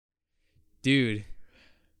Dude.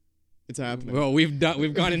 It's happening. Well, we've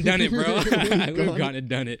gone and done it, bro. We've gone and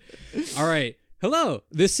done it. All right. Hello.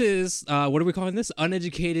 This is what are we calling this?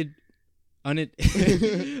 Uneducated. Oh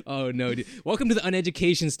no, dude. Welcome to the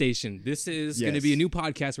Uneducation Station. This is going to be a new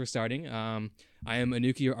podcast we're starting. I am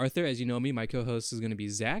Anuki or Arthur, as you know me. My co-host is going to be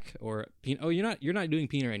Zach or Peanut. Oh, you're not doing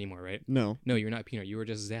Peanut anymore, right? No, you're not Peanut. You were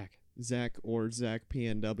just Zach. Zach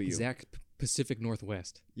PNW. Zach Pacific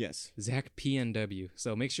Northwest. Yes. Zach PNW.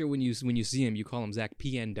 So make sure when you see him, you call him Zach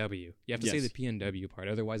PNW. You have to say the PNW part,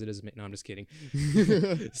 otherwise it doesn't make. No, I'm just kidding.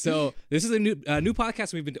 So this is a new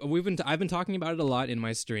podcast. I've been talking about it a lot in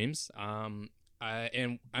my streams.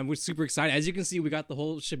 And I'm super excited. As you can see, we got the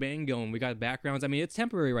whole shebang going. We got backgrounds. I mean, it's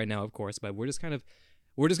temporary right now, of course, but we're just gonna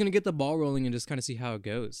get the ball rolling and just kind of see how it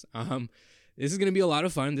goes. This is gonna be a lot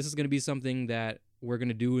of fun. This is gonna be something that we're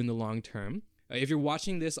gonna do in the long term. If you're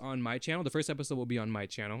watching this on my channel, the first episode will be on my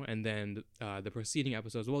channel, and then the preceding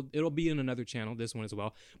episodes, well, it'll be in another channel, this one as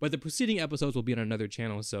well. But the preceding episodes will be on another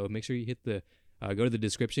channel, so make sure you hit go to the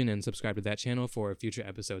description and subscribe to that channel for future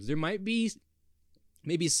episodes. There might be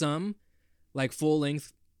maybe some like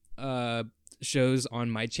full-length shows on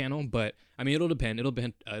my channel, but I mean, it'll depend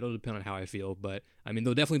on how I feel. But I mean,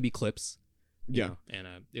 there'll definitely be clips, you know, and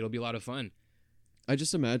it'll be a lot of fun. I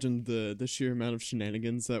just imagine the sheer amount of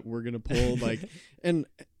shenanigans that we're gonna pull, like, and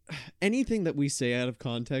anything that we say out of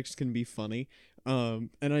context can be funny.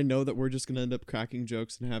 And I know that we're just gonna end up cracking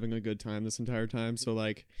jokes and having a good time this entire time. So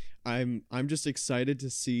like, I'm just excited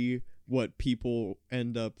to see what people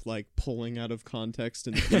end up like pulling out of context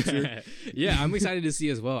in the future. Yeah, I'm excited to see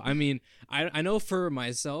as well. I mean, I know for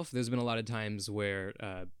myself, there's been a lot of times where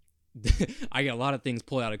I get a lot of things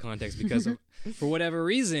pulled out of context because for whatever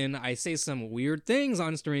reason I say some weird things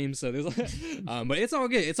on stream. So there's, but it's all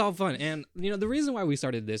good. It's all fun. And the reason why we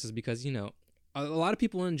started this is because a lot of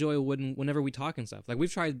people enjoy whenever we talk and stuff. Like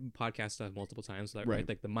we've tried podcast stuff multiple times, right?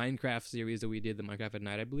 Like the Minecraft series that we did, the Minecraft at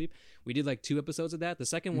Night, I believe. We did like 2 episodes of that. The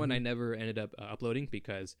second one I never ended up uploading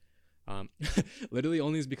because literally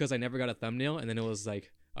only is because I never got a thumbnail, and then it was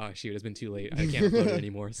like, oh shoot, it's been too late. I can't upload it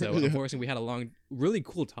anymore. So unfortunately, we had a long, really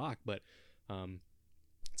cool talk, but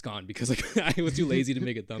it's gone because like I was too lazy to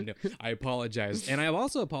make a thumbnail. I apologize, and I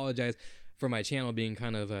also apologize for my channel being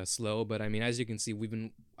kind of slow. But I mean, as you can see,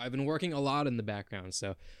 I've been working a lot in the background.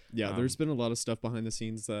 So yeah, there's been a lot of stuff behind the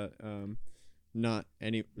scenes that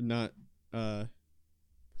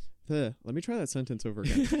let me try that sentence over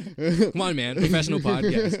again. Come on, man. Professional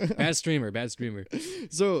podcast. Bad streamer.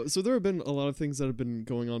 So there have been a lot of things that have been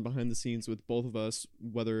going on behind the scenes with both of us,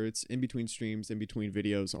 whether it's in between streams, in between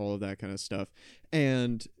videos, all of that kind of stuff.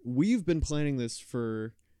 And we've been planning this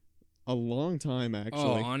for a long time, actually.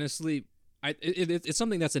 Oh, honestly, it's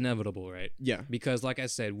something that's inevitable, right? Yeah. Because like I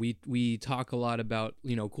said, we talk a lot about,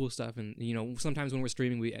 cool stuff, and sometimes when we're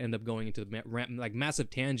streaming we end up going into like massive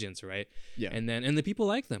tangents, right? Yeah. And the people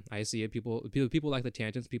like them. I see it. People like the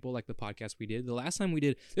tangents. People like the podcast we did. The last time we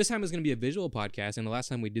did, this time is going to be a visual podcast, and the last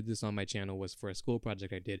time we did this on my channel was for a school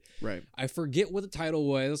project I did. Right. I forget what the title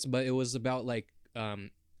was, but it was about what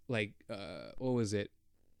was it?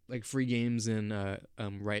 Like free games and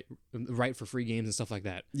right for free games and stuff like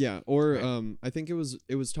that. Yeah, or right. I think it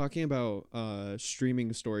was talking about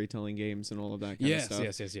streaming storytelling games and all of that kind of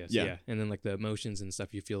stuff. Yes. Yeah. And then like the emotions and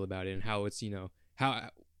stuff you feel about it, and how it's how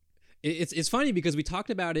it's funny because we talked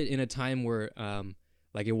about it in a time where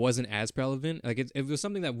like it wasn't as relevant. Like it was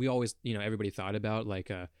something that we always everybody thought about,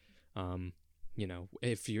 like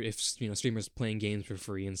if streamers playing games for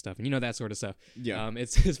free and stuff, and that sort of stuff. Yeah.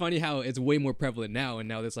 It's funny how it's way more prevalent now, and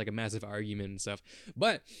now there's like a massive argument and stuff.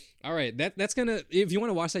 But all right, that's gonna, if you want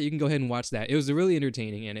to watch that, you can go ahead and watch that. It was really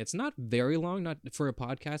entertaining, and it's not very long. Not for a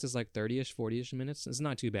podcast, it's like 30ish, 40ish minutes. It's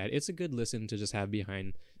not too bad. It's a good listen to just have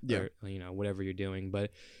behind whatever you're doing.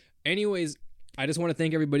 But anyways, I just want to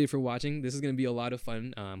thank everybody for watching. This is gonna be a lot of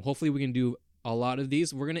fun. Hopefully we can do a lot of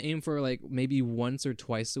these. We're gonna aim for like maybe once or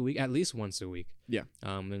twice a week, at least once a week. Yeah.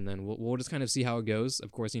 And then we'll just kind of see how it goes.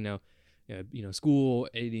 Of course, school,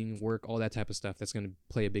 editing, work, all that type of stuff. That's gonna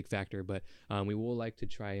play a big factor. But we will like to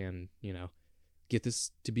try and get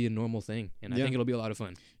this to be a normal thing, and I think it'll be a lot of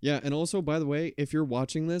fun. Yeah, and also, by the way, if you're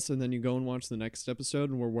watching this and then you go and watch the next episode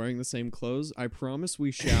and we're wearing the same clothes, I promise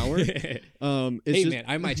we shower. Man,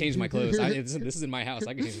 I might change my clothes. This is in my house.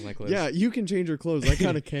 I can change my clothes. Yeah, you can change your clothes. I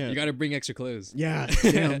kind of can't. You got to bring extra clothes. Yeah,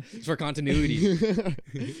 damn. It's for continuity.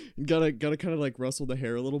 gotta kind of like rustle the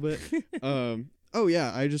hair a little bit. Oh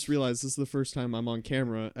yeah, I just realized this is the first time I'm on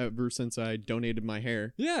camera ever since I donated my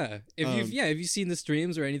hair. Yeah, if you've seen the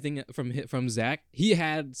streams or anything from Zach, he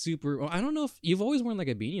had super. Well, I don't know if you've always worn like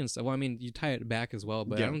a beanie and stuff. Well, I mean, you tie it back as well,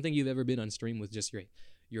 but I don't think you've ever been on stream with just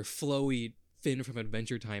your flowy Finn from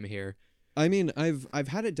Adventure Time hair. I mean, I've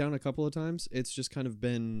had it down a couple of times. It's just kind of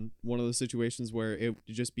been one of those situations where it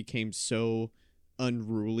just became so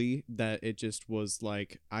unruly that it just was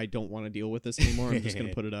like, I don't want to deal with this anymore. I'm just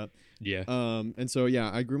gonna put it up. Yeah. And so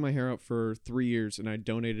yeah, I grew my hair out for 3 years, and I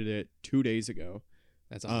donated it 2 days ago.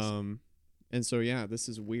 That's awesome. And so yeah, this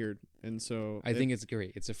is weird. And so I think it's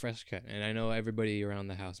great. It's a fresh cut, and I know everybody around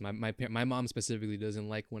the house. My mom specifically doesn't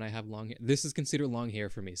like when I have long hair. This is considered long hair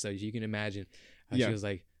for me, so you can imagine how she was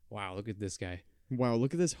like, "Wow, look at this guy." Wow,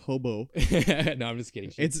 look at this hobo. No, I'm just kidding.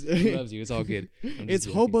 She loves you. It's all good. It's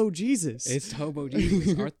joking. Hobo Jesus. It's hobo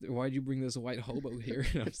Jesus. Arthur, why'd you bring this white hobo here?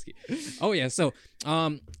 No, I'm just kidding. Oh yeah. So,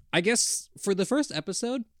 I guess for the first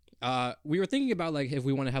episode, we were thinking about like if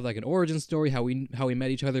we want to have like an origin story, how we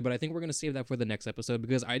met each other, but I think we're gonna save that for the next episode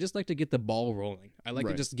because I just like to get the ball rolling. I like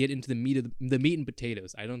to just get into the meat and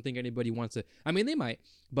potatoes. I don't think anybody wants to. I mean, they might,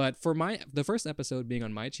 but for the first episode being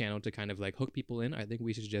on my channel to kind of like hook people in, I think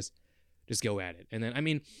we should just go at it. And then, I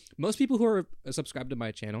mean, most people who are subscribed to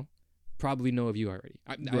my channel probably know of you already.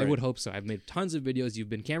 I would hope so. I've made tons of videos. You've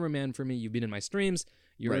been cameraman for me. You've been in my streams.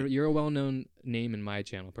 You're a well-known name in my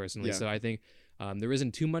channel personally. Yeah. So I think there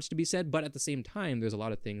isn't too much to be said, but at the same time, there's a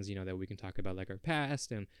lot of things, that we can talk about, like our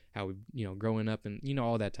past and how we, growing up and,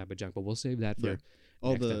 all that type of junk. But we'll save that for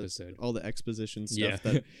next episode. All the exposition stuff.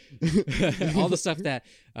 That all the stuff that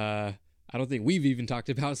I don't think we've even talked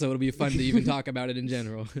about, so it'll be fun to even talk about it in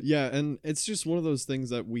general. Yeah, and it's just one of those things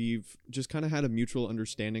that we've just kind of had a mutual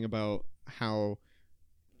understanding about how,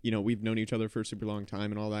 we've known each other for a super long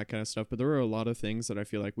time and all that kind of stuff. But there are a lot of things that I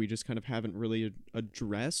feel like we just kind of haven't really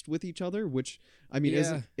addressed with each other, which, I mean,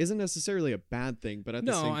 isn't necessarily a bad thing. But at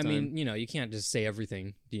the same time... No, I mean, you can't just say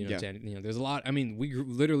everything, there's a lot. I mean, we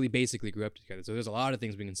literally basically grew up together. So there's a lot of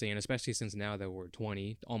things we can say. And especially since now that we're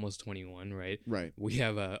 20, almost 21, right? Right. We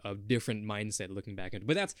have a different mindset looking back.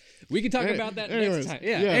 But we can talk about that next time.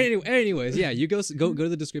 Yeah. Anyways, yeah, you go to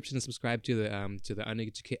the description and subscribe to the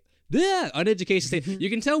Uneducation state. You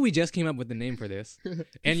can tell we just came up with the name for this,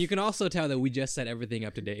 and you can also tell that we just set everything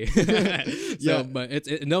up to date. But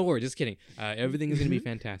it's no worries, just kidding. Everything is gonna be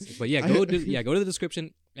fantastic. But yeah, go to the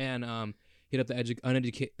description and hit up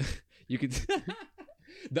the You could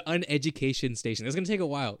the Uneducation station. It's gonna take a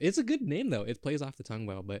while. It's a good name though. It plays off the tongue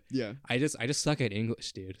well. But yeah, I just suck at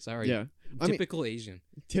English, dude. Sorry. Yeah. Typical Asian.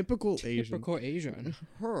 Typical Asian.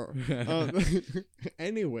 Her.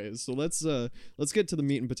 Anyways, so let's get to the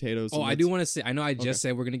meat and potatoes. Oh, I do want to say, I know I just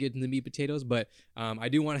said we're gonna get into the meat and potatoes, but I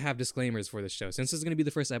do want to have disclaimers for this show. Since this is gonna be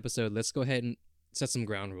the first episode, let's go ahead and set some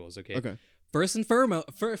ground rules, okay? Okay. First and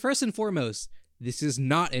foremost, this is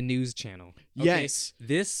not a news channel. Okay? Yes.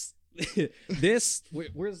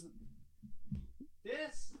 Where's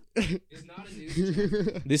this? Is not a news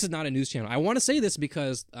channel. This is not a news channel. I want to say this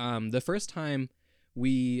because the first time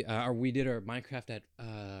we did our Minecraft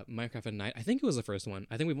at night, I think it was the first one.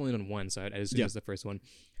 I think we've only done one, so I assume it was the first one.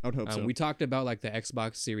 I would hope so. We talked about like the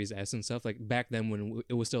Xbox Series S and stuff, like back then when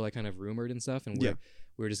it was still like kind of rumored and stuff, and we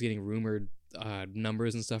were just getting rumored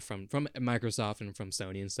numbers and stuff from Microsoft and from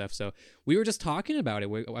Sony and stuff. So we were just talking about it.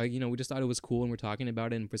 We just thought it was cool, and we're talking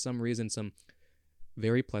about it. And for some reason, some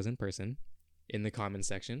very pleasant person in the comment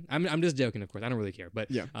section. I'm just joking, of course. I don't really care. But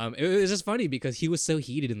it was just funny because he was so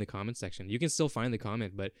heated in the comment section. You can still find the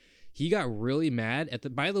comment, but he got really mad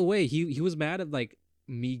at by the way, he was mad at like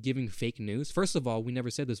me giving fake news. First of all, we never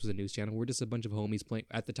said this was a news channel. We're just a bunch of homies playing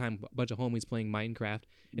Minecraft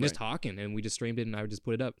and just talking, and we just streamed it and I would just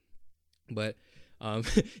put it up. But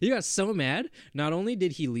he got so mad. Not only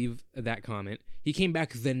did he leave that comment, he came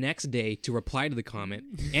back the next day to reply to the comment,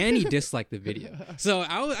 and he disliked the video. So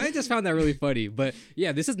I just found that really funny. But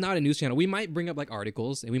yeah, this is not a news channel. We might bring up like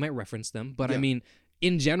articles and we might reference them, but I mean,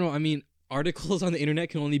 in general, articles on the internet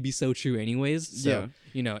can only be so true anyways. So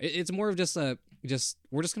it's more of just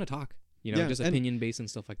we're just gonna talk. Just opinion based and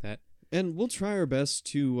stuff like that. And we'll try our best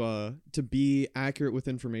to be accurate with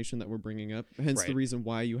information that we're bringing up. Hence the reason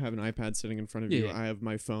why you have an iPad sitting in front of you. I have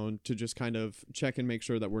my phone to just kind of check and make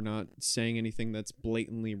sure that we're not saying anything that's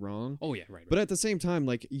blatantly wrong. Oh yeah, right. But at the same time,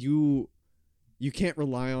 like you can't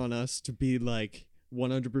rely on us to be like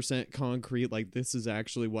 100% concrete. Like this is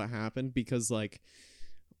actually what happened, because like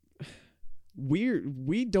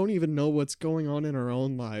we don't even know what's going on in our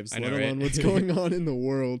own lives, let alone what's going on in the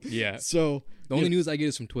world. Yeah. So the only news I get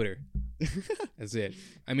is from Twitter. That's it.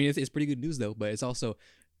 I mean, it's pretty good news though, but it's also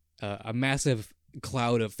a massive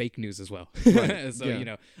cloud of fake news as well. Right. So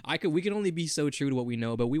we can only be so true to what we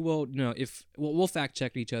know, but we will, if we'll fact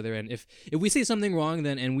check each other, and if we say something wrong,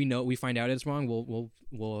 then and we find out it's wrong,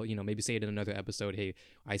 we'll maybe say it in another episode. Hey,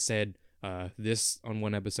 I said this on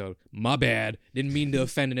one episode, my bad, didn't mean to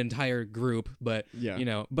offend an entire group, but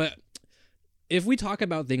but if we talk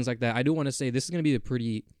about things like that, I do want to say this is going to be a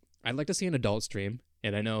pretty. I'd like to see an adult stream,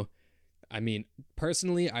 and I know. I mean,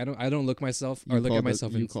 personally, I don't look myself or look at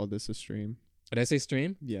myself. You called this a stream. Did I say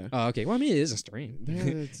stream? Yeah. Oh, okay. Well, I mean, it is a stream.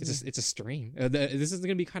 Yeah, it's a stream. This is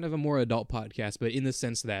going to be kind of a more adult podcast, but in the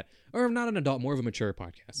sense that, or not an adult, more of a mature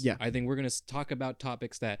podcast. Yeah. I think we're going to talk about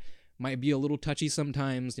topics that might be a little touchy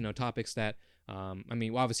sometimes. Topics that, I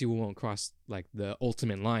mean, obviously we won't cross like the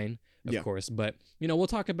ultimate line, of course, but we'll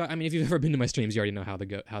talk about. I mean, if you've ever been to my streams, you already know how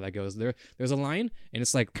that goes. There's a line, and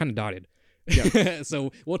it's like kind of dotted. Yeah.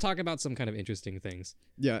 So we'll talk about some kind of interesting things.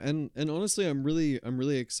 Yeah, and honestly, I'm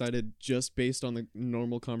really excited just based on the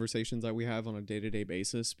normal conversations that we have on a day-to-day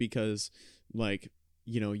basis, because like,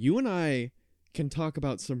 you and I can talk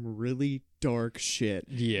about some really dark shit.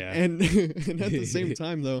 Yeah. And at the same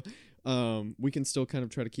time though, we can still kind of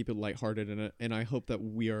try to keep it lighthearted, and I hope that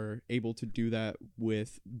we are able to do that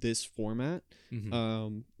with this format,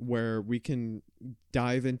 where we can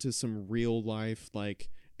dive into some real life, like,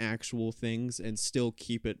 actual things and still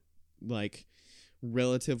keep it like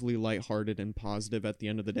relatively lighthearted and positive at the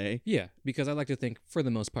end of the day. Yeah, because I like to think for the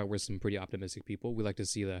most part we're some pretty optimistic people. We like to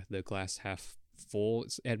see the glass half full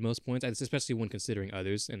at most points, especially when considering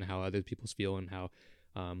others and how other people feel and how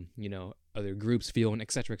other groups feel and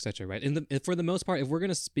et cetera, right? And for the most part, if we're going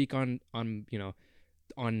to speak on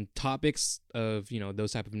topics of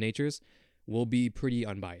those type of natures, we'll be pretty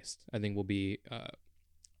unbiased. I think we'll be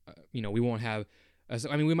we won't have.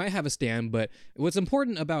 I mean, we might have a stand, but what's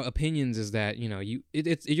important about opinions is that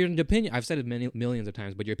it's your opinion. I've said it millions of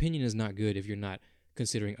times, but your opinion is not good if you're not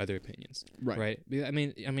considering other opinions, right? I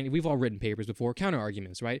mean, we've all written papers before, counter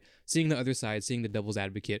arguments, right? Seeing the other side, seeing the devil's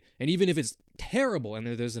advocate, and even if it's terrible and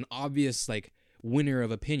there's an obvious like winner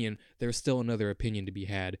of opinion, there's still another opinion to be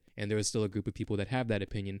had, and there's still a group of people that have that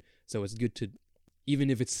opinion. So it's good to, even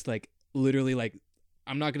if it's like literally like,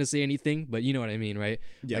 I'm not gonna say anything, but you know what I mean, right?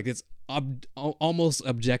 Yeah. Like it's almost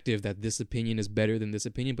objective that this opinion is better than this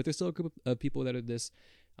opinion, but there's still a group of people that are this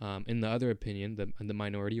in the other opinion, the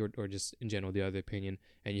minority, or just in general the other opinion,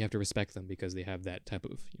 and you have to respect them because they have that type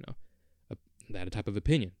of that type of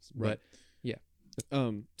opinion. Right. But yeah.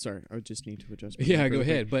 Sorry, I just need to adjust. Yeah, go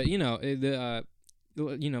ahead. But your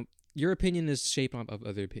opinion is shaped off of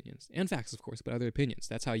other opinions and facts, of course, but other opinions.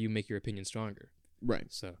 That's how you make your opinion stronger. Right.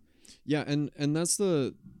 So. Yeah, and that's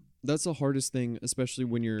the hardest thing, especially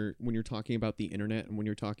when you're talking about the internet and when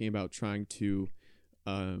you're talking about trying to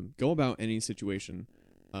go about any situation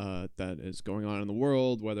that is going on in the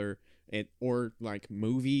world, whether it or like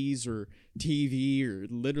movies or TV or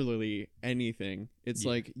literally anything. It's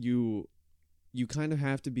like you kind of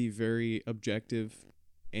have to be very objective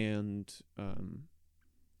and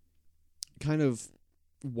kind of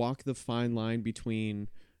walk the fine line between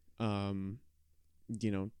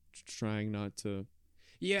trying not to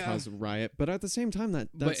cause a riot, but at the same time that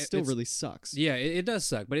still really sucks. Yeah, it does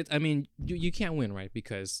suck, but you can't win, right?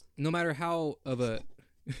 Because no matter how of a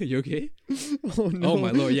you okay? Oh no! Oh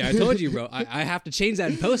my lord! Yeah, I told you, bro. I have to change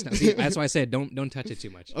that in post now. See, that's why I said don't touch it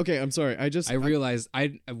too much. Okay, I'm sorry. I realized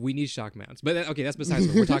we need shock mounts, but okay, that's besides.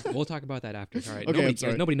 We'll talk about that after. All right. Okay,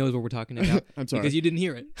 nobody knows what we're talking about. I'm sorry because you didn't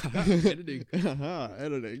hear it. Editing.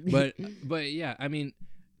 Editing. But yeah, I mean,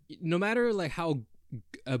 no matter like how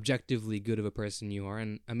objectively good of a person you are,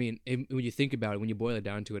 and I mean, when you think about it, when you boil it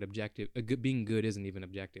down to it, being good isn't even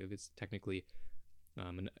objective. It's technically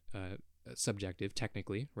subjective,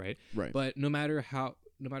 technically, right? Right. But no matter how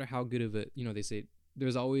good of it, they say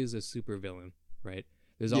there's always a super villain, right?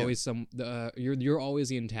 There's always you're always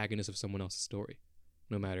the antagonist of someone else's story,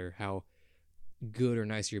 no matter how good or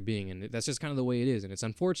nice you're being, and that's just kind of the way it is, and it's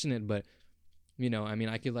unfortunate, but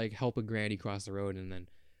I could like help a granny cross the road, and then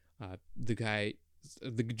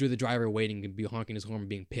the driver waiting can be honking his horn and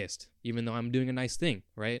being pissed, even though I'm doing a nice thing,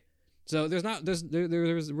 right? So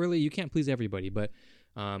there's really, you can't please everybody, but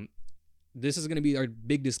this is going to be our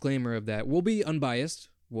big disclaimer of that. We'll be unbiased.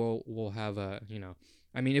 We'll have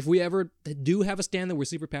if we ever do have a stand that we're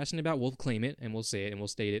super passionate about, we'll claim it and we'll say it and we'll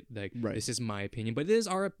state it like, right. This is my opinion, but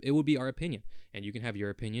it will be our opinion, and you can have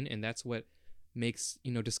your opinion, and that's what makes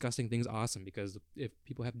discussing things awesome, because if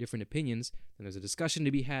people have different opinions, then there's a discussion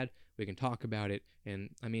to be had. We can talk about it,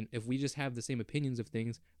 and I mean, if we just have the same opinions of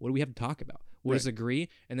things, what do we have to talk about? We'll just agree,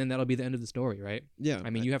 and then that'll be the end of the story, right? Yeah. I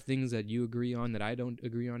mean, you have things that you agree on that I don't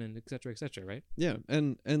agree on, and et cetera, right? Yeah,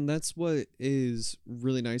 and that's what is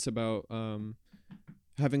really nice about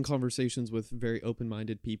having conversations with very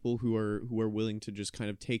open-minded people who are willing to just kind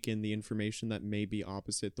of take in the information that may be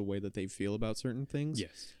opposite the way that they feel about certain things.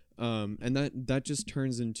 Yes. And that just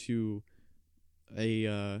turns into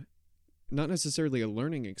a not necessarily a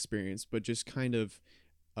learning experience, but just kind of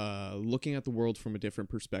looking at the world from a different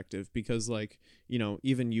perspective, because like, you know,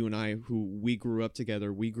 even you and I, who we grew up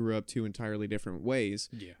together, we grew up two entirely different ways.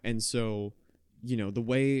 Yeah. And so, you know, the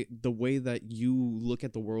way that you look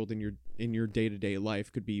at the world in your day-to-day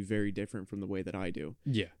life could be very different from the way that I do.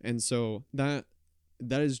 Yeah. And so that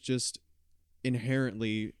is just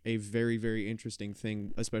inherently a very, very interesting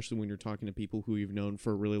thing, especially when you're talking to people who you've known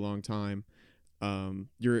for a really long time.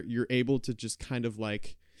 You're able to just kind of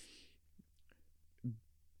like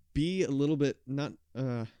be a little bit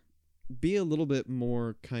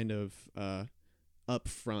more kind of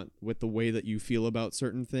upfront with the way that you feel about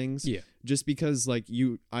certain things. Yeah. Just because like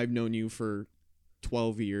I've known you for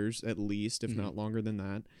 12 years at least, if not longer than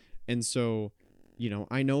that. And so, you know,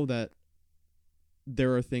 I know that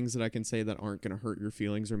there are things that I can say that aren't going to hurt your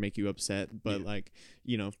feelings or make you upset, but like,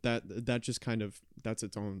 you know, that just kind of, that's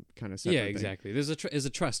its own kind of separate thing. Exactly. There's a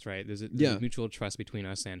trust, right? There's a mutual trust between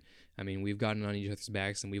us, and I mean, we've gotten on each other's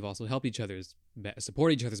backs, and we've also helped each other's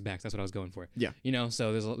support each other's backs. That's what I was going for. Yeah. You know,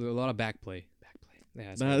 so there's a lot of back play.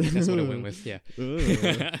 Yeah, that's what I went with. Yeah.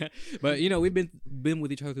 But you know, we've been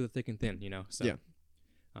with each other through the thick and thin. You know, so yeah.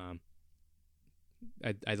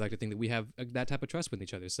 I'd like to think that we have that type of trust with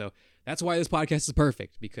each other. So that's why this podcast is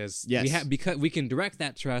perfect, because because we can direct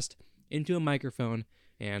that trust into a microphone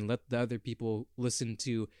and let the other people listen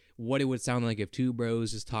to what it would sound like if two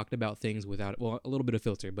bros just talked about things without, well, a little bit of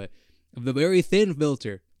filter, but the very thin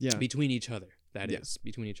filter between each other.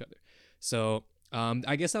 Between each other. So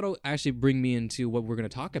I guess that'll actually bring me into what we're going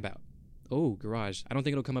to talk about. Oh, garage. I don't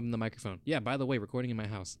think it'll come up in the microphone. Yeah, by the way, recording in my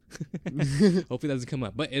house. Hopefully that doesn't come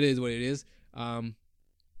up, but it is what it is.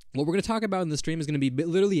 What we're going to talk about in the stream is going to be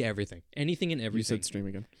literally everything. Anything and everything. You said stream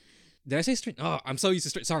again. Did I say stream? Oh, I'm so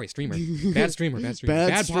used to sorry, streamer. Bad streamer. Bad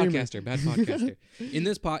podcaster. In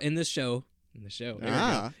the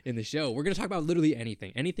show, we're going to talk about literally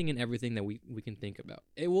anything and everything that we can think about.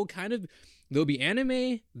 It will there'll be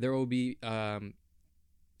anime, there will be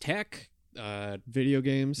tech, video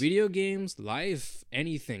games, life,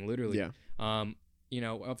 anything, literally. Yeah. You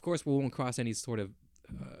know, of course we won't cross any sort of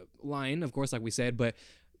line, of course, like we said, but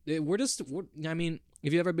I mean,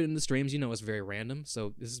 if you've ever been in the streams, you know it's very random.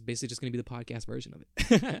 So this is basically just going to be the podcast version of it.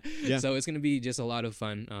 Yeah. So it's going to be just a lot of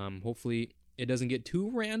fun. Hopefully it doesn't get too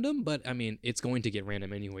random, but I mean, it's going to get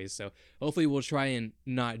random anyways. So hopefully we'll try and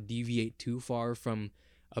not deviate too far from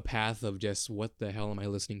a path of just what the hell am I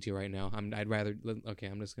listening to right now? I'm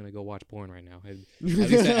just going to go watch porn right now. At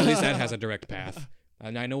least that has a direct path.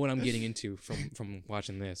 And I know what I'm getting into from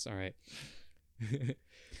watching this. All right.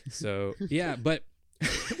 So yeah, but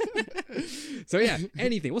so yeah,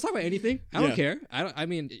 anything. We'll talk about anything. I don't care. I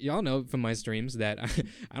mean, y'all know from my streams that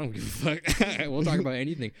I don't give a fuck. We'll talk about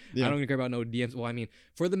anything. Yeah. I don't care about no DMs. Well, I mean,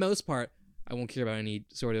 for the most part, I won't care about any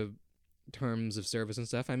sort of terms of service and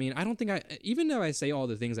stuff. I mean, I don't think even though I say all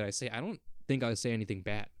the things that I say, I don't think I say anything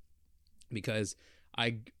bad, because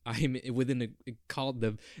I'm within the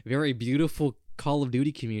very beautiful Call of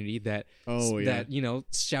Duty community that you know,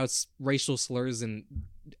 shouts racial slurs and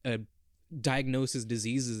diagnoses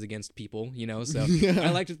diseases against people, you know. So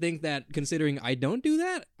I like to think that, considering I don't do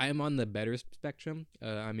that, I am on the better spectrum.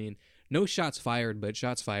 I mean, no shots fired, but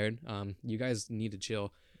shots fired. You guys need to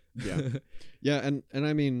chill. Yeah. And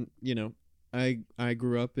I mean, you know, I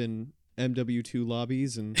grew up in MW2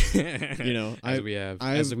 lobbies, and you know, as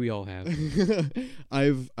we all have.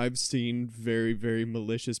 I've seen very, very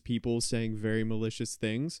malicious people saying very malicious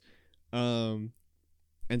things, and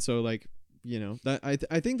so, like, you know, that I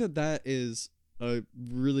think that is a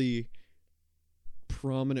really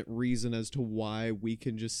prominent reason as to why we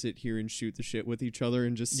can just sit here and shoot the shit with each other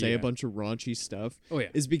and just say a bunch of raunchy stuff. Oh yeah,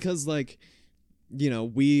 is because, like, you know,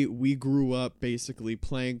 we grew up basically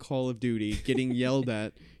playing Call of Duty, getting yelled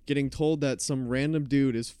at, getting told that some random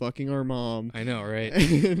dude is fucking our mom. I know, right?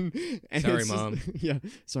 and sorry, mom.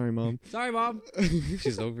 Sorry, mom. Sorry, mom.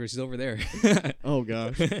 She's over there. Oh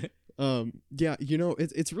gosh. Yeah, you know,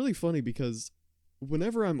 it's really funny, because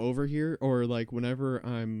whenever I'm over here, or like whenever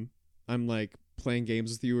I'm like playing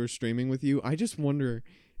games with you or streaming with you, I just wonder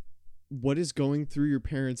what is going through your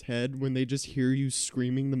parents' head when they just hear you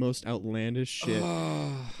screaming the most outlandish shit.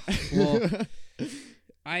 Well,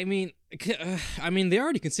 I mean, they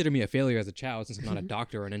already consider me a failure as a child, since I'm not a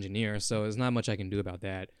doctor or an engineer, so there's not much I can do about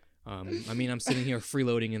that. I mean, I'm sitting here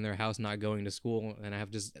freeloading in their house, not going to school, and I have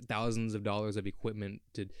just thousands of dollars of equipment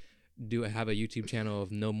to have a YouTube channel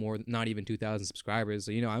of not even 2,000 subscribers.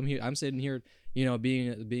 So, you know, I'm sitting here, you know,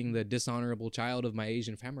 being the dishonorable child of my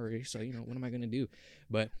Asian family. So, you know, what am I going to do?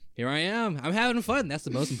 But here I am. I'm having fun. That's the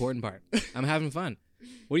most important part. I'm having fun.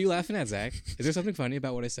 What are you laughing at, Zach? Is there something funny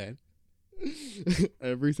about what I said?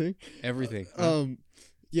 Everything. Everything.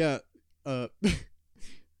 Yeah.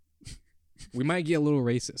 we might get a little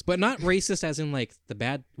racist, but not racist as in like the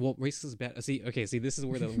bad. Well, racist is bad. See, this is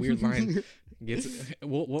where the weird line gets.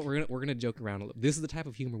 We're gonna joke around a little. This is the type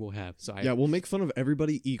of humor we'll have. So we'll make fun of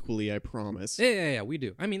everybody equally. I promise. Yeah, we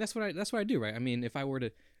do. I mean, that's what I do, right? I mean, if I were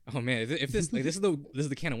to, oh man, if this like this is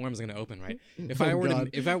the can of worms I'm gonna open, right? If I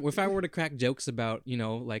were to crack jokes about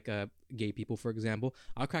like gay people, for example,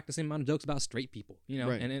 I'll crack the same amount of jokes about straight people,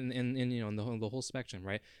 right. and in the whole spectrum,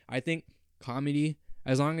 right? I think comedy,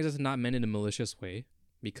 as long as it's not meant in a malicious way,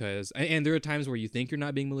 because and there are times where you think you're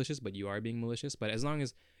not being malicious, but you are being malicious. But as long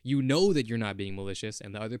as you know that you're not being malicious,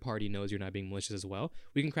 and the other party knows you're not being malicious as well,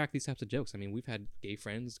 we can crack these types of jokes. I mean, we've had gay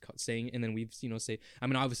friends saying, and then we've say. I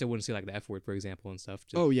mean, obviously, I wouldn't say like the F word, for example, and stuff.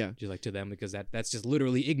 Just like to them, because that's just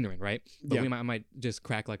literally ignorant, right? But we might just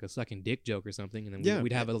crack like a sucking dick joke or something, and then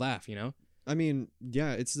we'd have a laugh, I mean,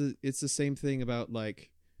 it's the same thing about like.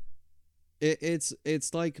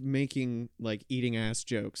 It's like making like eating ass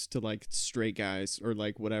jokes to like straight guys or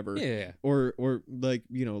like whatever, or like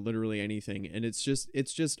literally anything, and it's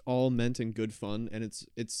just all meant in good fun, and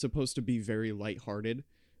it's supposed to be very lighthearted,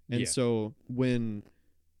 and so when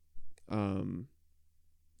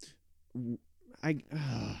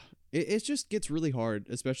it just gets really hard,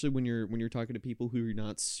 especially when you're talking to people who you're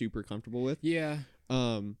not super comfortable with,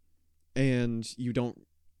 and you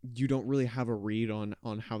don't really have a read on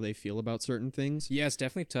how they feel about certain things. Yeah, it's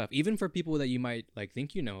definitely tough. Even for people that you might like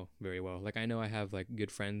think very well. Like I know I have like good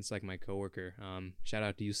friends, like my coworker. Shout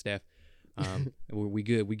out to you, Steph. we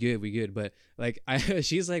good. But like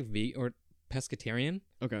she's like or pescatarian.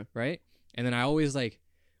 Okay. Right? And then I always like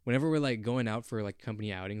whenever we're like going out for like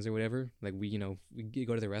company outings or whatever, like we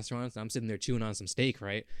go to the restaurants, and I'm sitting there chewing on some steak,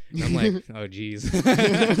 right? And I'm like, oh geez,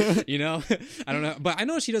 I don't know, but I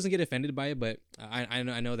know she doesn't get offended by it, but I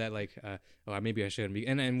know that like, maybe I shouldn't be,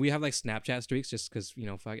 and we have like Snapchat streaks just because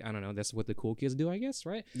fuck, I don't know, that's what the cool kids do, I guess,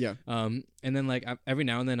 right? Yeah. And then like every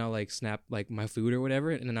now and then I'll like snap like my food or whatever,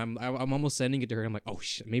 and then I'm almost sending it to her. I'm like, oh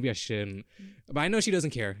shit, maybe I shouldn't, but I know she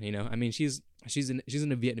doesn't care. I mean, she's in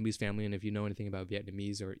a Vietnamese family, and if you know anything about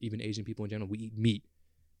Vietnamese or even Asian people in general, we eat meat,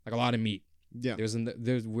 like a lot of meat. Yeah. There's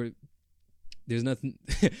nothing.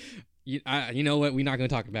 You know what? We're not going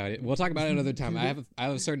to talk about it. We'll talk about it another time. I have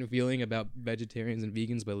a certain feeling about vegetarians and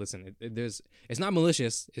vegans, but listen, it's not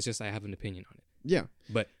malicious. It's just I have an opinion on it. Yeah.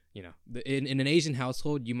 But in an Asian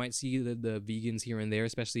household, you might see the vegans here and there,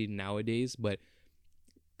 especially nowadays. But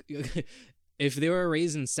if they were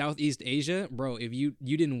raised in Southeast Asia, bro, if you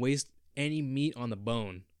didn't waste any meat on the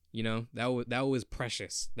bone, that was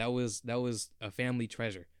precious. That was a family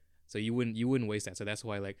treasure. So you wouldn't waste that. So that's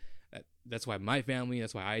why that's why my family,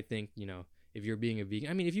 that's why I think, if you're being a vegan,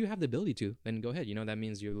 I mean, if you have the ability to, then go ahead. That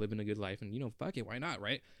means you're living a good life, and fuck it, why not,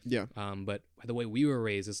 right? Yeah. But the way we were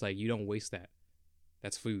raised, it's like you don't waste that.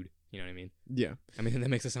 That's food. You know what I mean? Yeah. I mean, that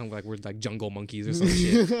makes it sound like we're like jungle monkeys or some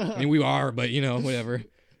shit. I mean, we are, but whatever.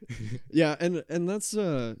 Yeah, and that's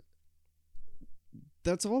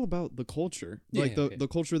all about the culture, like the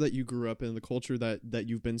culture that you grew up in, the culture that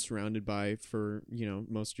you've been surrounded by for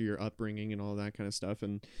most of your upbringing and all that kind of stuff,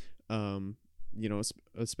 and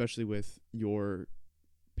especially with your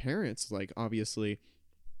parents, like obviously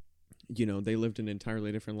they lived an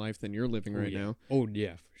entirely different life than you're living now. Oh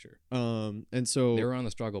yeah, for sure. And so they were on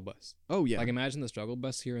the struggle bus. Oh yeah. Like imagine the struggle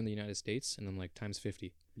bus here in the United States, and then like times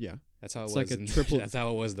 50. Yeah. That's how it was. Like a triple. That's how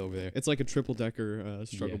it was over there. It's like a triple decker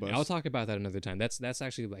struggle bus. I'll talk about that another time. That's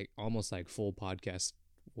actually like almost like full podcast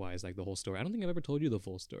wise, like the whole story. I don't think I've ever told you the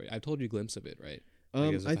full story. I've told you a glimpse of it, right?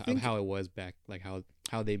 I think how it was back, like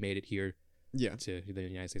how they made it here. Yeah. To the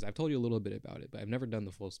United States. I've told you a little bit about it, but I've never done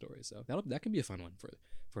the full story. So that can be a fun one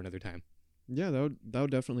for another time. Yeah, that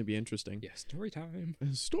would definitely be interesting. Yeah, story time.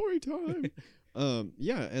 Story time.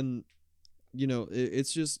 Yeah, and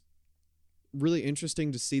it's just really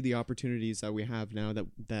interesting to see the opportunities that we have now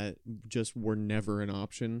that just were never an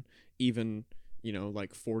option, even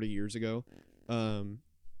like 40 years ago.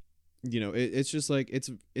 It's just like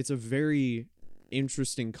it's a very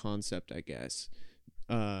interesting concept, I guess.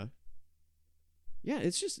 Yeah,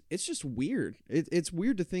 it's just weird. It's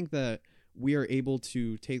weird to think that we are able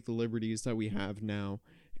to take the liberties that we have now,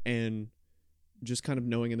 and just kind of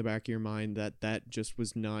knowing in the back of your mind that just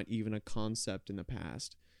was not even a concept in the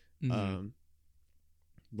past. Mm-hmm.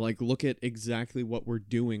 Like look at exactly what we're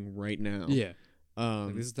doing right now. Yeah.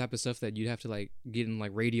 Like this is the type of stuff that you'd have to like get in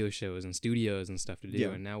like radio shows and studios and stuff to do.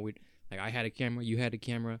 Yeah. And now I had a camera, you had a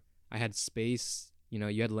camera, I had space,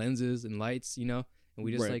 you had lenses and lights, and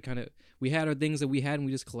we just like kind of, we had our things that we had and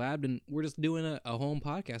we just collabed, and we're just doing a home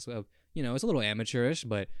podcast of, it's a little amateurish,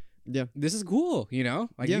 but yeah, this is cool,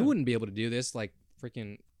 like you wouldn't be able to do this like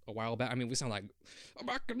freaking a while back. I mean, we sound like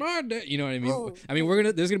back in my day. You know what I mean? Oh. I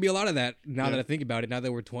mean, there's gonna be a lot of that now that I think about it. Now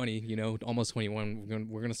that we're 20, you know, almost 21,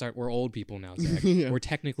 we're gonna start. We're old people now, Zach. We're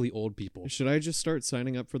technically old people. Should I just start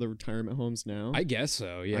signing up for the retirement homes now? I guess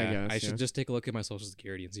so. Yeah, I should just take a look at my Social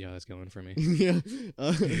Security and see how that's going for me. Yeah,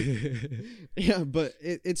 yeah, but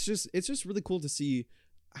it's just really cool to see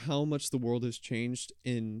how much the world has changed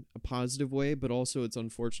in a positive way, but also it's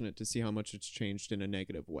unfortunate to see how much it's changed in a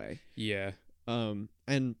negative way. Yeah.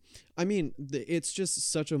 And I mean, it's just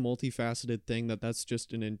such a multifaceted thing that's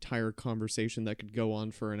just an entire conversation that could go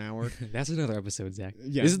on for an hour. That's another episode, Zach.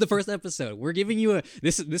 Yeah. This is the first episode. We're giving you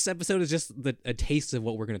this episode is just a taste of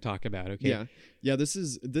what we're going to talk about. Okay. Yeah. Yeah. This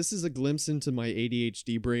is a glimpse into my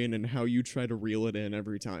ADHD brain and how you try to reel it in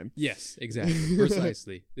every time. Yes, exactly.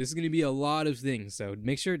 Precisely. This is going to be a lot of things. So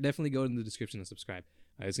make sure definitely go in the description and subscribe.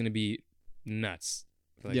 It's going to be nuts.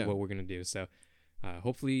 What we're going to do. So,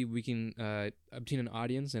 hopefully we can obtain an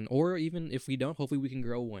audience, or even if we don't, hopefully we can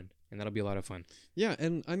grow one, and that'll be a lot of fun. Yeah,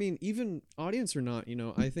 and I mean, even audience or not, you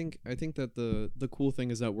know, I think that the cool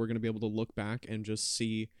thing is that we're gonna be able to look back and just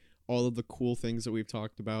see all of the cool things that we've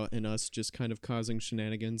talked about, and us just kind of causing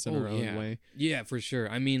shenanigans in our own way. Yeah, for sure.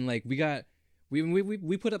 I mean, like we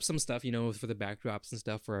put up some stuff, you know, for the backdrops and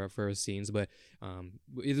stuff for our scenes, but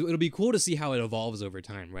it'll be cool to see how it evolves over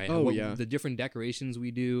time, right? The different decorations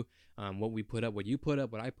we do, what we put up, what you put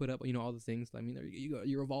up, what I put up, you know, all the things. I mean,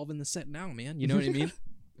 you're evolving the set now, man. You know what I mean?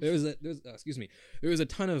 There was a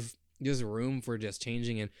ton of just room for just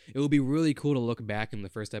changing, and it will be really cool to look back in the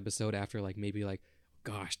first episode after maybe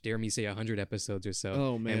gosh, dare me say 100 episodes or so.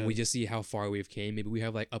 Oh man! And we just see how far we've came. Maybe we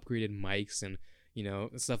have upgraded mics and, you know,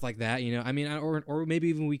 stuff like that, you know. I mean, or maybe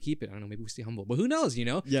even we keep it. I don't know. Maybe we stay humble, but who knows? You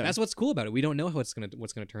know, that's what's cool about it. We don't know what's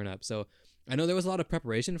gonna turn up. So I know there was a lot of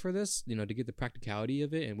preparation for this, you know, to get the practicality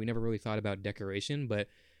of it, and we never really thought about decoration. But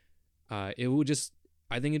I think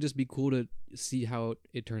it'd just be cool to see how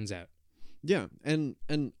it turns out. Yeah, and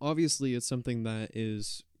obviously it's something that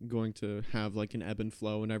is going to have an ebb and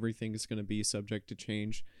flow, and everything is going to be subject to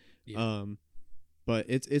change. Yeah. But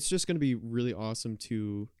it's just going to be really awesome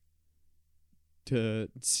to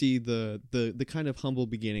see the kind of humble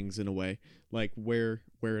beginnings in a way, where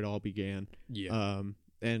it all began. Yeah.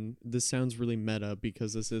 And this sounds really meta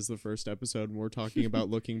because this is the first episode and we're talking about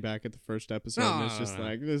looking back at the first episode, and it's just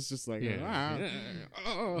timelines.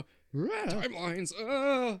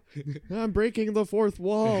 I'm breaking the fourth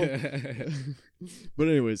wall. But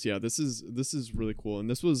anyways, yeah, this is really cool, and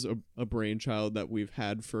this was a brainchild that we've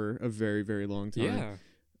had for a very, very long time.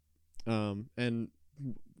 Yeah. And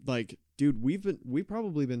dude, we've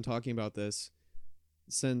probably been talking about this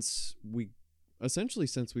since we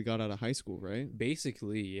got out of high school, right?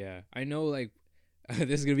 Basically, yeah. I know,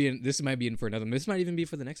 this might even be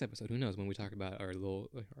for the next episode. Who knows, when we talk about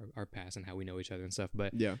our past and how we know each other and stuff.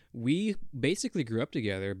 But yeah, we basically grew up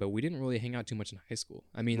together, but we didn't really hang out too much in high school.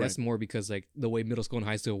 I mean, that's more because the way middle school and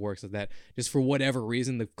high school works is that just for whatever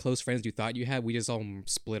reason, the close friends you thought you had, we just all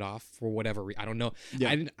split off for whatever reason. I don't know.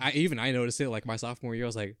 Yeah. I noticed it my sophomore year. I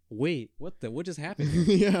was like, wait, what just happened?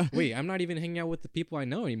 Yeah. Wait, I'm not even hanging out with the people I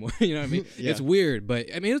know anymore. You know what I mean? Yeah. It's weird,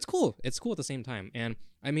 but I mean, it's cool. It's cool at the same time. And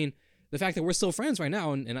I mean, the fact that we're still friends right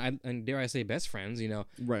now, and dare I say best friends, you know,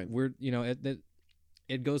 right? We're, you know,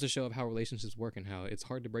 it goes to show of how relationships work and how it's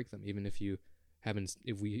hard to break them, even if we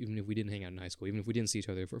didn't hang out in high school, even if we didn't see each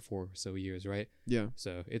other for 4 or so years, right? Yeah.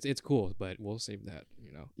 So it's cool, but we'll save that,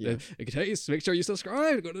 you know. Yeah. Make sure you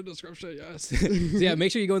subscribe. Go to the description, yes. So yeah,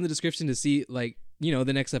 make sure you go in the description to see you know,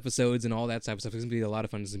 the next episodes and all that type of stuff. It's gonna be a lot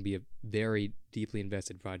of fun. It's gonna be a very deeply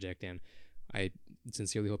invested project, and I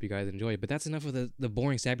sincerely hope you guys enjoy it. But that's enough of the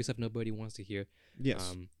boring, sappy stuff nobody wants to hear.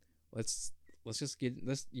 Yes. Let's get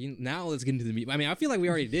into the meat. I mean, I feel like we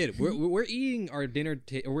already did. We're eating our dinner.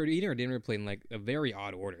 We're eating our dinner plate in a very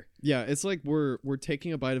odd order. Yeah, it's like we're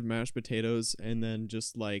taking a bite of mashed potatoes and then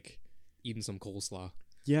just eating some coleslaw.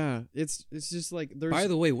 Yeah, it's just there's. By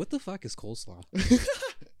the way, what the fuck is coleslaw?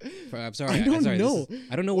 I'm sorry. I don't know.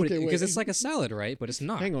 I don't know what because it's like a salad, right? But it's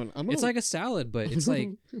not. Hang on, it's like a salad, but it's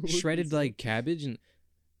shredded cabbage, and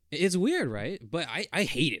it's weird, right? But I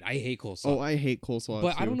hate it. I hate coleslaw. Oh, I hate coleslaw.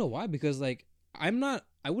 But too. I don't know why, because I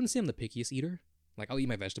wouldn't say I'm the pickiest eater. I'll eat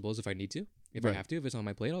my vegetables if I need to. If I have to, if it's on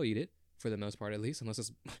my plate, I'll eat it for the most part, at least, unless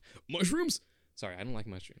it's mushrooms. Sorry, I don't like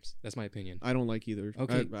mushrooms. That's my opinion. I don't like either.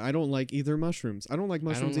 Okay. I don't like either mushrooms. I don't like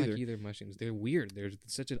mushrooms either. I don't like either mushrooms. They're weird. They're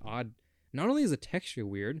such an odd. Not only is the texture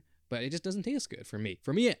weird, but it just doesn't taste good for me.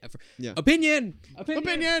 Yeah. Opinion.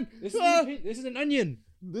 This is an onion.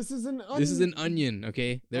 This is an onion. This is an onion.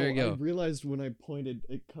 Okay, there you go. I realized when I pointed,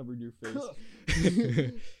 it covered your face.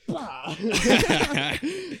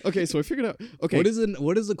 Okay, so I figured out. Okay,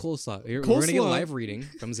 what is the coleslaw? We're gonna get a live reading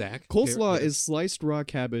from Zach. Coleslaw is sliced raw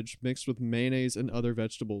cabbage mixed with mayonnaise and other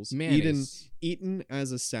vegetables, eaten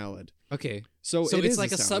as a salad. Okay, so it's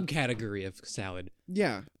like a subcategory of salad.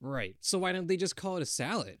 Yeah, right. So why don't they just call it a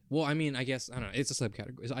salad? Well, I mean, I guess I don't know. It's a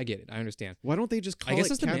subcategory. So I get it. I understand. Why don't they just call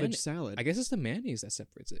it cabbage salad? I guess it's the mayonnaise that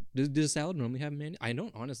separates it. Does salad normally have mayonnaise? I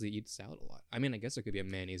don't honestly eat salad a lot. I mean, I guess there could be a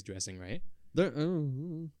mayonnaise dressing, right?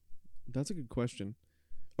 That's a good question.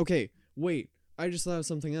 Okay, wait. I just thought of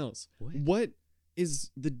something else. What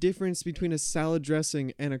is the difference between a salad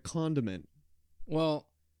dressing and a condiment? Well,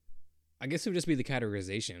 I guess it would just be the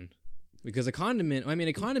categorization. Because a condiment,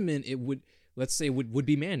 it would, let's say, would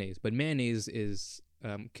be mayonnaise, but mayonnaise is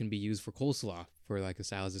can be used for coleslaw for like a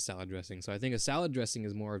salad dressing. So I think a salad dressing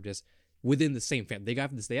is more of just within the same family. They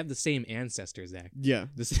have the same ancestors, Zach. Yeah,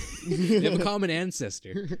 they have a common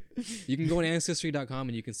ancestor. You can go on ancestry.com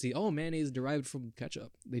and you can see, mayonnaise derived from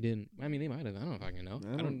ketchup. They didn't. I mean, they might have. I don't know if I can know.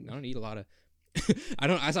 I don't eat a lot of. I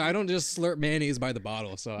don't just slurp mayonnaise by the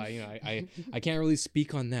bottle, so I can't really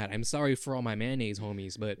speak on that. I'm sorry for all my mayonnaise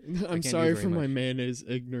homies, but I'm sorry for my mayonnaise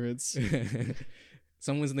ignorance.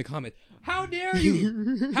 Someone's in the comment. How dare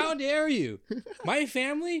you? How dare you? My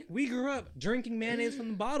family, we grew up drinking mayonnaise from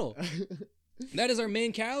the bottle. That is our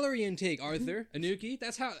main calorie intake, Arthur Anuki.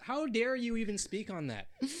 That's how dare you even speak on that?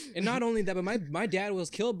 And not only that, but my dad was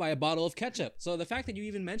killed by a bottle of ketchup. So the fact that you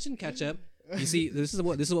even mentioned ketchup. You see, this is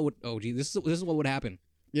what would happen.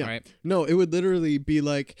 Yeah. Right? No, it would literally be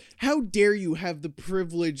like, how dare you have the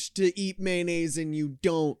privilege to eat mayonnaise and you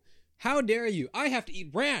don't? How dare you? I have to eat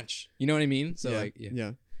ranch. You know what I mean? So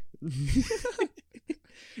yeah.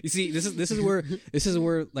 You see, this is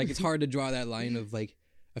where like it's hard to draw that line of like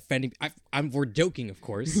offending. We're joking, of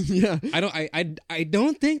course. Yeah. I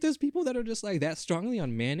don't think there's people that are just like that strongly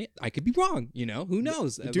on mayonnaise. I could be wrong. You know, who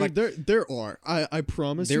knows? Dude, like, there are. I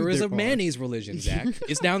promise there you. There is a are. mayonnaise religion, Zach.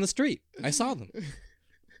 It's down the street. I saw them.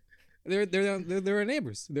 They're our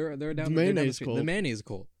neighbors. They're down the street. The mayonnaise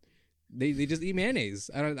cult. They just eat mayonnaise.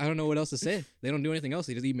 I don't know what else to say. They don't do anything else.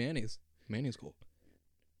 They just eat mayonnaise. Mayonnaise cult.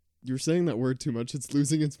 You're saying that word too much. It's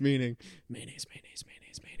losing its meaning. Mayonnaise.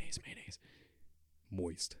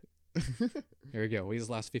 Moist. There we go. We just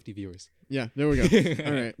lost 50 viewers. Yeah, there we go.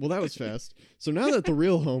 All right. Well, that was fast. So now that the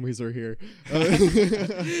real homies are here,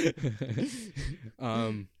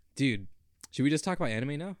 dude, should we just talk about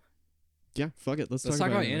anime now? Yeah, fuck it. Let's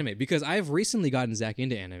talk about anime because I've recently gotten Zach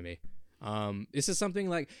into anime. This is something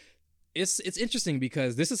like it's interesting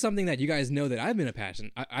because this is something that you guys know that I've been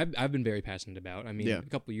I've been very passionate about. I mean, a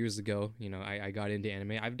couple years ago, I got into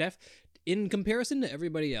anime. In comparison to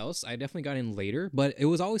everybody else, I definitely got in later, but it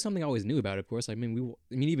was always something I always knew about. Of course, even we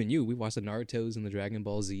watched the Naruto's and the Dragon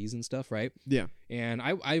Ball Z's and stuff, right? Yeah. And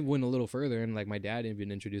I went a little further, and like my dad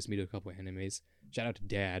even introduced me to a couple of animes. Shout out to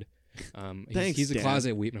Dad. Thanks, he's a Dad.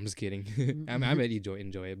 closet weep. I'm just kidding. I bet you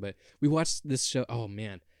enjoy it, but we watched this show. Oh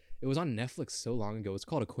man, it was on Netflix so long ago. It's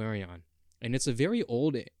called Aquarion, and it's a very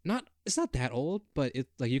old. It's not that old, but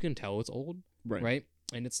it's like you can tell it's old, right?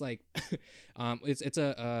 And it's like, it's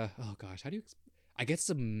a oh gosh, I guess it's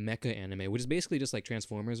a mecha anime, which is basically just like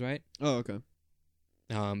Transformers, right? Oh, okay.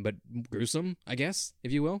 But gruesome, I guess,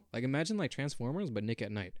 if you will. Like imagine like Transformers, but Nick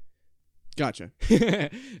at Night. Gotcha.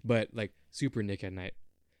 But like super Nick at Night.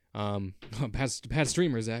 Bad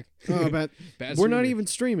streamer, Zach. Oh, bad We're streamer. Not even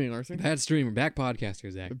streaming, Arthur. Bad streamer, back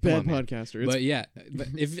podcaster, Zach. Bad podcaster. But yeah, but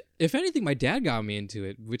if anything, my dad got me into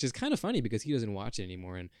it, which is kind of funny because he doesn't watch it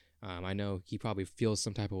anymore, and I know he probably feels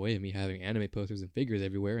some type of way of me having anime posters and figures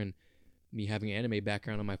everywhere, and me having anime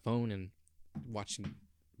background on my phone and watching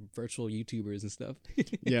virtual YouTubers and stuff.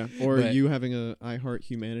 Yeah, or you having a I Heart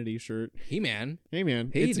Humanity shirt. Hey man. Hey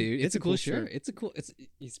dude, it's a cool shirt.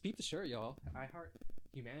 You speak the shirt, y'all. I Heart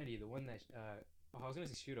Humanity, the one that I was gonna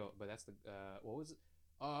say Shudo, but that's the what was it?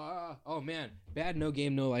 Oh man, bad No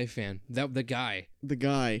Game No Life fan. The guy.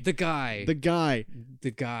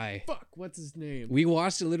 Fuck, what's his name? We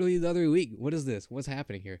watched it literally the other week. What is this? What's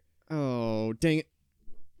happening here? Oh, dang it.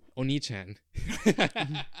 Oni-chan.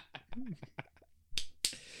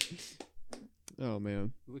 Oh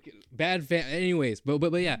man. Look at bad fan. Anyways, but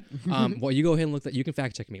yeah. Well, you go ahead and look that. You can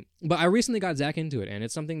fact check me. But I recently got Zach into it, and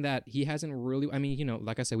it's something that he hasn't really. I mean,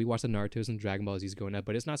 like I said, we watched the Naruto's and Dragon Ball Z's growing up,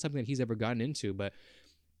 but it's not something that he's ever gotten into. But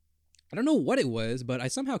I don't know what it was, but I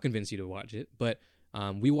somehow convinced you to watch it. But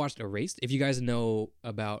we watched Erased. If you guys know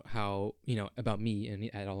about how about me and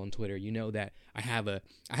at all on Twitter, you know that I have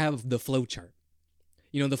the flow chart.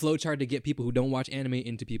 The flow chart to get people who don't watch anime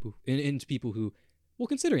into people who will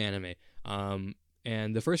consider anime.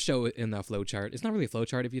 And the first show in the flow chart, it's not really a flow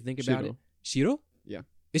chart if you think about it. Shiro? Yeah.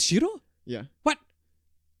 It's Shiro? Yeah. What?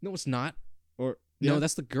 No, it's not. Or no,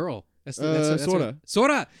 that's the girl. That's Sora.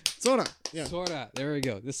 Sora. Yeah. Sora. There we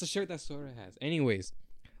go. This is the shirt that Sora has. Anyways,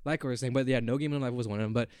 like I was saying, but yeah, No Game No Life was one of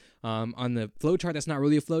them. But on the flowchart, that's not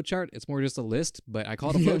really a flowchart. It's more just a list. But I call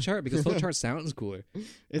it a flowchart because flowchart sounds cooler.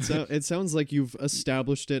 It sounds like you've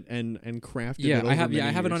established it and crafted it. I have. Over Yeah,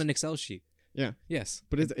 I have years. it on an Excel sheet. Yeah. Yes,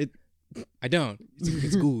 but it I don't.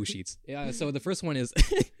 It's Google Sheets. Yeah. So the first one is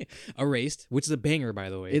Erased, which is a banger, by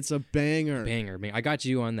the way. It's a banger. Banger. I got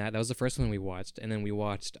you on that. That was the first one we watched, and then we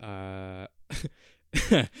watched.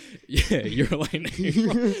 Yeah, Your Lie in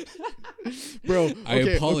April. Bro, okay, I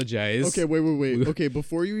apologize. Okay, wait. Okay,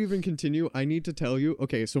 before you even continue, I need to tell you.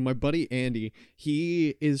 Okay, so my buddy Andy,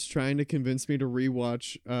 he is trying to convince me to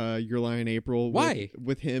rewatch Your Lie in April. Why?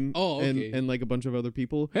 With him okay. and like a bunch of other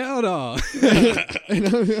people. Hell no.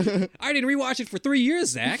 I didn't rewatch it for 3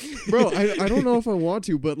 years, Zach. Bro, I don't know if I want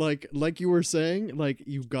to, but like you were saying, like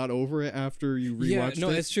you got over it after you rewatched it. Yeah,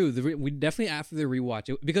 no, that's true. We definitely after the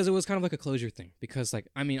rewatch, because it was kind of like a closure thing. Because like,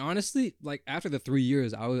 I mean, honestly, like after the 3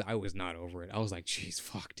 years, I was not over it. I was like, jeez,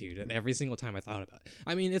 fuck, dude. And every single time I thought about it.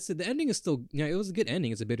 I mean, the ending is still, it was a good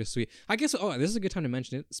ending. It's a bittersweet. I guess. Oh, this is a good time to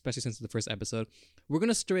mention it, especially since it's the first episode. We're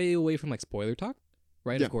gonna stray away from like spoiler talk,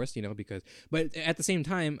 right? Yeah. Of course, because. But at the same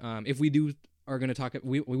time, if we do are going to talk,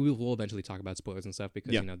 we will eventually talk about spoilers and stuff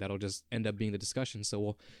because that'll just end up being the discussion.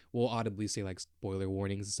 So we'll audibly say like spoiler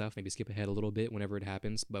warnings and stuff. Maybe skip ahead a little bit whenever it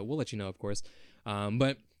happens, but we'll let you know, of course.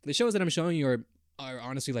 But the shows that I'm showing you are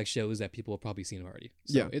honestly like shows that people have probably seen already.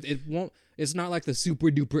 So it won't. It's not like the super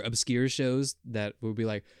duper obscure shows that will be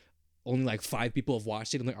like only like 5 people have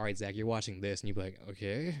watched it. I'm like, all right, Zach, you're watching this, and you'd be like,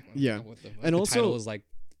 okay, yeah. What the fuck? And the also, title is like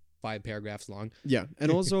 5 paragraphs long. Yeah,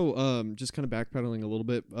 and also just kind of backpedaling a little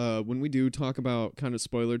bit. When we do talk about kind of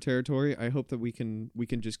spoiler territory, I hope that we can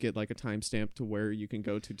just get like a timestamp to where you can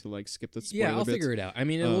go to like skip the spoiler. Yeah, I'll bits. figure it out. I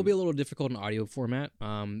mean, it will be a little difficult in audio format.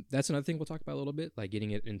 That's another thing we'll talk about a little bit, like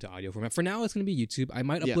getting it into audio format. For now, it's going to be YouTube. I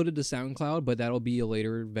might upload it to SoundCloud, but that'll be a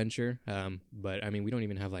later venture. But I mean, we don't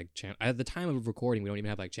even have like channel at the time of recording. We don't even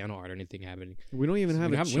have like channel art or anything happening. We don't even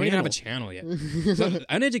have we don't even have a channel yet. So,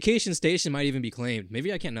 Uneducation Station might even be claimed.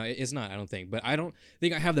 Maybe I can't. No, it's not. I don't think. But I don't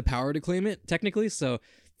think I have the power to claim it technically. So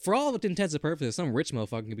for all intents and purposes, some rich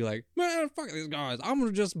motherfucker could be like, man, fuck these guys. I'm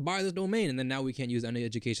gonna just buy this domain, and then now we can't use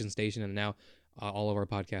Uneducation Station, and now all of our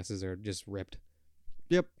podcasts are just ripped.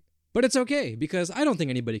 Yep. But it's okay because I don't think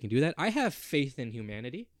anybody can do that. I have faith in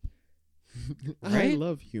humanity. Right? I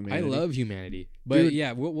love humanity. But dude,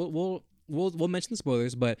 yeah, we'll mention the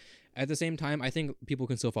spoilers, but at the same time, I think people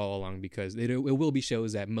can still follow along because it will be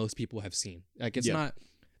shows that most people have seen. Like it's not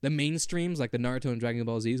the mainstreams like the Naruto and Dragon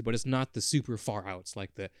Ball Z's, but it's not the super far outs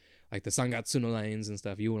like the Sangatsu no Lines and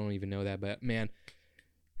stuff. You don't even know that, but man,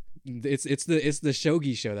 it's the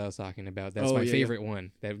shogi show that I was talking about. That's my favorite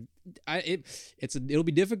one. That it'll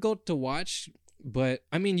be difficult to watch, but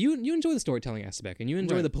I mean you enjoy the storytelling aspect and you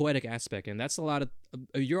enjoy the poetic aspect, and that's a lot of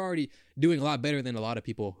you're already doing a lot better than a lot of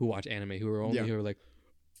people who watch anime who are only who are like,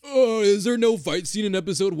 oh, is there no fight scene in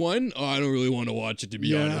episode 1? Oh, I don't really want to watch it, to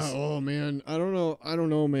be honest. Oh man, I don't know,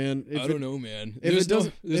 man. I don't know, man. There's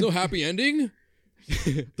no happy ending.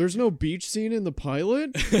 There's no beach scene in the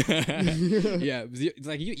pilot. Yeah, it's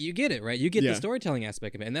like you get it, right? You get the storytelling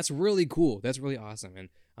aspect of it, and that's really cool. That's really awesome, and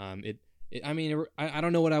I mean, I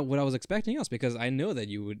don't know what I was expecting else because I know that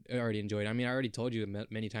you would already enjoy it. I mean, I already told you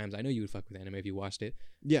many times. I know you would fuck with anime if you watched it.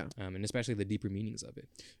 Yeah. And especially the deeper meanings of it.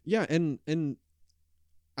 Yeah, and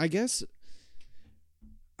I guess,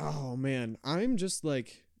 oh man, I'm just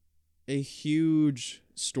like a huge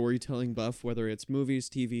storytelling buff, whether it's movies,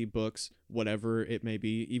 TV, books, whatever it may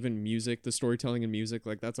be, even music, the storytelling in music,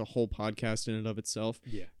 like that's a whole podcast in and of itself.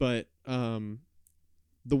 Yeah. But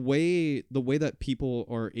the way that people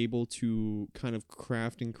are able to kind of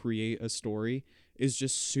craft and create a story is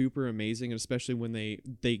just super amazing, and especially when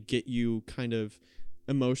they get you kind of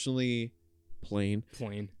emotionally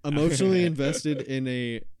emotionally invested in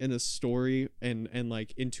a story and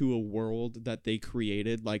like into a world that they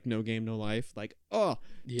created, like No Game No Life. Like,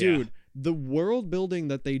 dude, the world building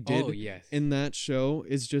that they did in that show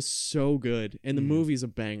is just so good, and the movie's a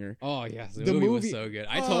banger. Oh yes, the movie was so good.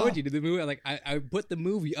 I told you, the movie, like I put the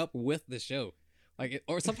movie up with the show, like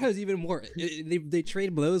or sometimes even more. They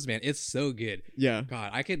trade blows, man. It's so good. Yeah,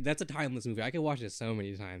 God, that's a timeless movie. I could watch it so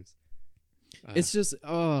many times. It's just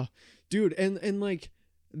dude, and like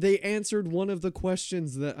they answered one of the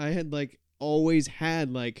questions that I had like always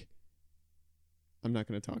had. Like, I'm not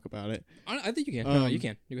gonna talk about it. I think you can. No, you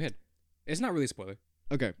can. You go ahead. It's not really a spoiler.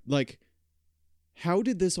 Okay, like, how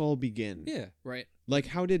did this all begin? Yeah, right. Like,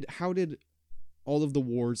 how did all of the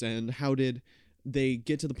wars end? How did they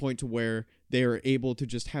get to the point to where they are able to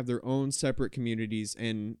just have their own separate communities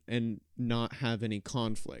and not have any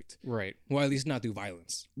conflict. Right. Well, at least not through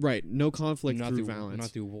violence. Right. No conflict Not through violence. Not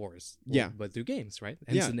through wars. Yeah. But through games, right?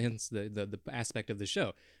 Hence the aspect of the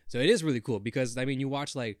show. So it is really cool because, I mean, you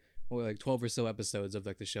watch like 12 or so episodes of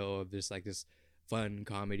like the show of this fun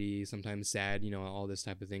comedy, sometimes sad, all this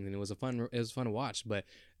type of thing. And it was fun to watch. But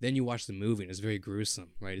then you watch the movie and it's very gruesome,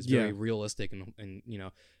 right? It's very realistic and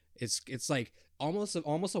it's like almost a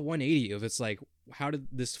 180 of, it's like, how did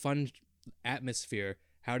this fun atmosphere,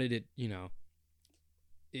 how did it,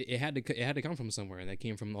 it had to come from somewhere, and that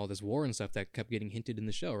came from all this war and stuff that kept getting hinted in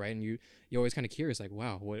the show, right? And you're always kind of curious, like,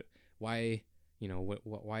 wow, why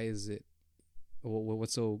is it,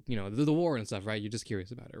 what's so, the war and stuff, right? You're just curious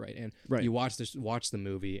about it, right? And you watch the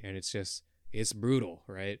movie, and it's brutal,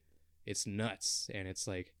 right? It's nuts, and it's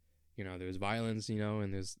like, there's violence,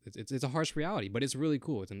 and it's a harsh reality, but it's really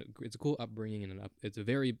cool. It's a cool upbringing, and it's a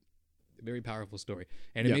very, very powerful story,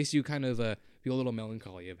 and it makes you kind of feel a little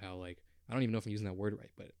melancholy of how, like, I don't even know if I'm using that word right,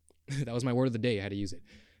 but that was my word of the day. I had to use it.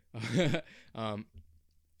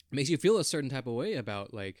 Makes you feel a certain type of way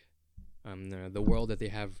about, like, the world that they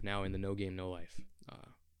have now in the No Game No Life,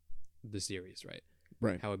 the series, right?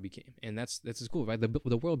 Right. How it became, and that's just cool, right?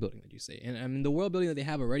 The world building that you say, and I mean the world building that they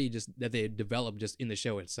have already, just that they developed just in the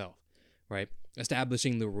show itself, right?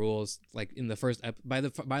 Establishing the rules, like in the first by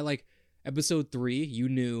like episode 3, you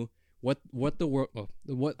knew what the world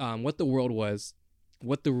was,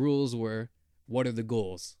 what the rules were, what are the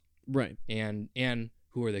goals, right? And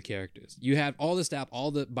who are the characters. You had all the stuff,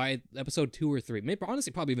 by episode 2 or 3, maybe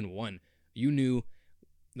honestly probably even 1, you knew.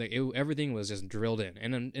 Like everything was just drilled in,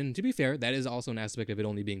 and to be fair, that is also an aspect of it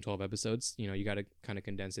only being 12 episodes. You got to kind of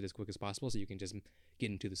condense it as quick as possible so you can just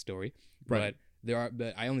get into the story. Right.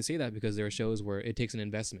 But I only say that because there are shows where it takes an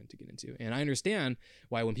investment to get into, and I understand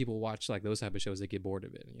why when people watch like those type of shows they get bored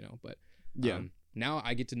of it. But now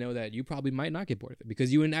I get to know that you probably might not get bored of it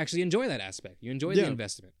because you actually enjoy that aspect. You enjoy the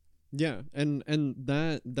investment. Yeah, and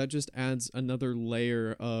that just adds another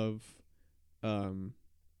layer of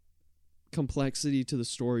complexity to the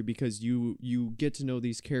story because you get to know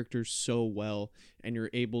these characters so well, and you're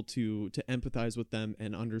able to empathize with them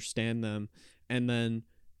and understand them, and then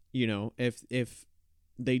if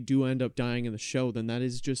they do end up dying in the show, then that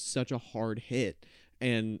is just such a hard hit,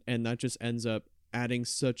 and that just ends up adding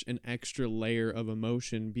such an extra layer of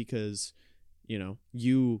emotion because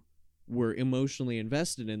you were emotionally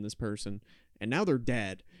invested in this person and now they're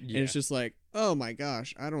dead. And it's just like, oh my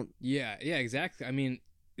gosh, I don't. Yeah, exactly. I mean,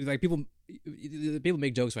 like people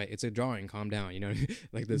make jokes, right? It's a drawing, calm down,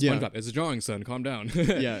 like this SpongeBob, it's a drawing, son, calm down.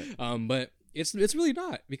 But it's really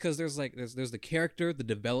not, because there's the character, the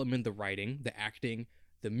development, the writing, the acting,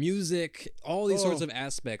 the music, all these sorts of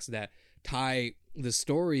aspects that tie the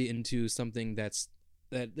story into something that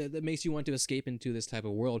makes you want to escape into this type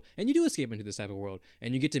of world. And you do escape into this type of world,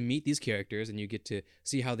 and you get to meet these characters, and you get to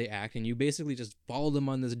see how they act, and you basically just follow them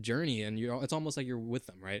on this journey, and it's almost like you're with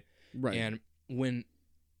them, right? And when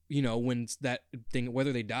that thing,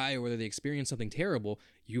 whether they die or whether they experience something terrible,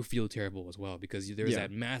 you feel terrible as well, because there's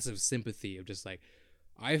that massive sympathy of just like,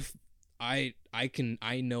 I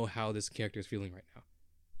know how this character is feeling right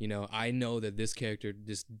now. I know that this character,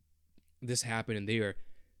 this happened, and they are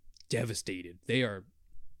devastated. They're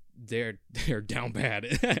down bad.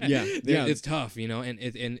 It's tough,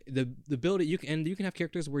 and the build it, you can have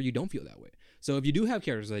characters where you don't feel that way. So if you do have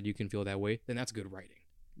characters that you can feel that way, then that's good writing.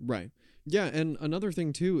 Right. Yeah, and another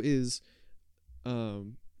thing too is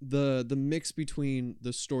the mix between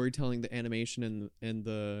the storytelling, the animation, and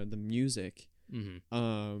the music.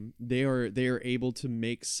 Mm-hmm. They are able to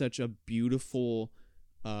make such a beautiful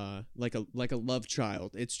like a love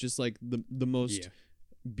child. It's just like the most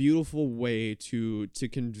beautiful way to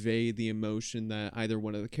convey the emotion that either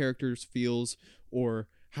one of the characters feels, or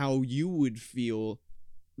how you would feel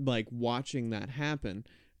like watching that happen.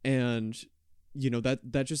 And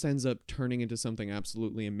that just ends up turning into something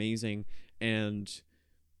absolutely amazing, and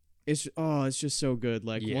it's just so good.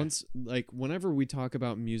 Like whenever we talk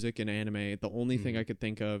about music and anime, the only thing I could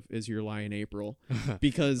think of is Your Lie in April,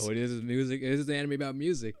 because it is music. It is an anime about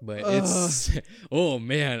music, but it's oh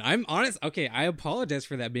man, I'm honest. Okay, I apologize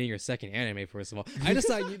for that being your second anime. First of all, I just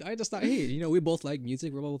thought, hey, we both like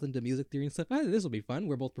music. We're both into music theory and stuff. This will be fun.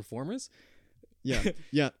 We're both performers. No,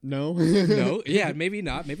 maybe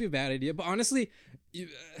not, maybe a bad idea, but honestly,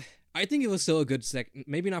 I think it was still a good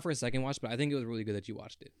maybe not for a second watch, but I think it was really good that you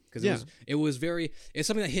watched it, because it's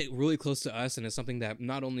something that hit really close to us, and it's something that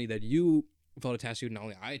not only that you felt attached to, not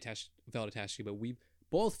only I felt attached to, but we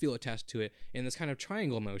both feel attached to it in this kind of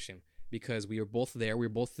triangle motion, because we were both there. We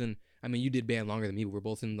were both in I mean, you did band longer than me. But we're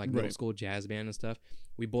both in like middle school jazz band and stuff.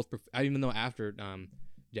 We both, even though after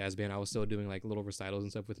jazz band, I was still doing like little recitals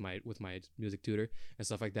and stuff with my music tutor and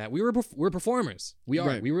stuff like that. We're performers. We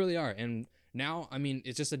really are. And now, I mean,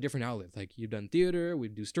 it's just a different outlet. Like you've done theater, we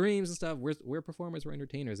do streams and stuff. We're performers, we're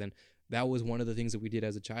entertainers, and that was one of the things that we did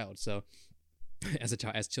as a child. So,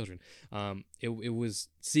 as children, it was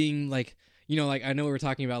seeing like, you know, like I know we were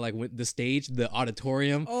talking about like the stage, the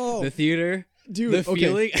auditorium, the theater, dude, the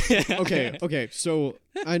feeling. Okay. So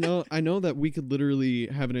I know that we could literally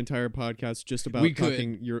have an entire podcast just about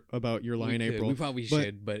about your line April. We probably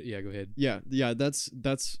should, but yeah, go ahead. Yeah, that's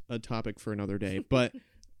a topic for another day. But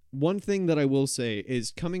one thing that I will say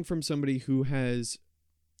is, coming from somebody who has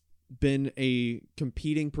been a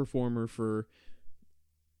competing performer for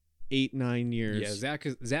 8-9 years. Yeah,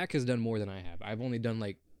 Zach has done more than I have. I've only done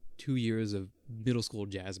like 2 years of middle school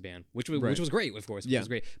jazz band, which was great, of course. Which was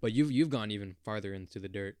great. But you've gone even farther into the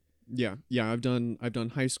dirt. Yeah. I've done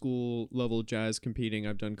high school level jazz competing.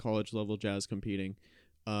 I've done college level jazz competing.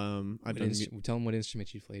 Tell them what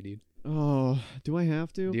instrument you play, dude. Oh, do I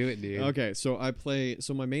have to? Do it, dude. Okay, so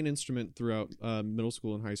my main instrument throughout middle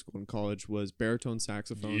school and high school and college was baritone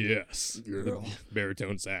saxophone. Yes,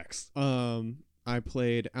 baritone sax. I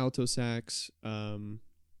played alto sax,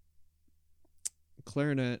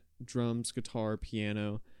 clarinet, drums, guitar,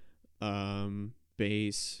 piano,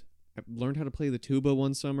 bass. I learned how to play the tuba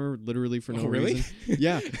one summer, literally for no reason.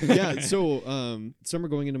 Yeah. So, summer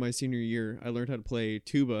going into my senior year, I learned how to play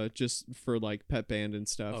tuba just for like pep band and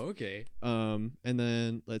stuff. Oh, okay. And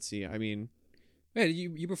then let's see. I mean, yeah,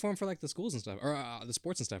 you perform for like the schools and stuff, or the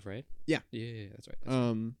sports and stuff, right? Yeah. Yeah, that's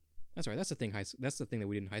right. That's right. That's the thing. That's the thing that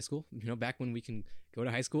we did in high school. You know, back when we can go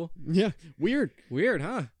to high school. Yeah. Weird,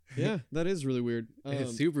 huh? Yeah, that is really weird.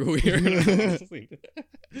 It's super weird.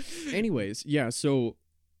 Anyways, yeah. So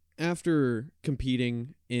after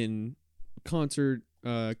competing in concert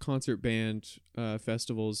band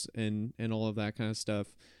festivals and all of that kind of stuff,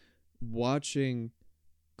 watching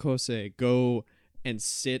Kosei go and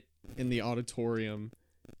sit in the auditorium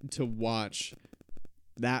to watch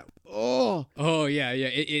that. Yeah.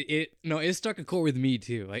 It struck a chord with me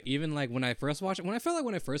too. Like even like when I first watched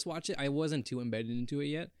it, I wasn't too embedded into it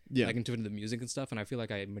yet. Yeah. Like into the music and stuff, and I feel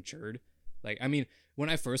like I had matured. Like I mean, when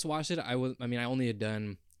I first watched it, I only had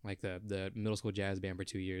done like the middle school jazz band for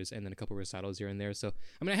 2 years and then a couple recitals here and there. So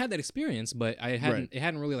I mean, I had that experience, but it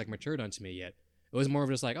hadn't really like matured onto me yet. It was more of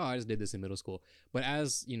just like, oh, I just did this in middle school. But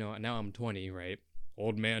as you know, now I'm 20, right?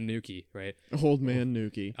 Old man Nuki, right? Old man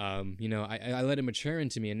Nuki. You know, I let it mature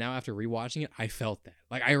into me, and now after rewatching it, I felt that.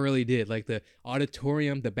 Like I really did. Like the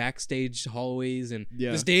auditorium, the backstage hallways, and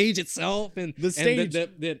the stage itself, and the stage,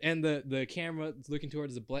 and the camera looking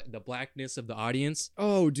towards the blackness of the audience.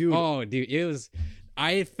 Oh, dude, it was.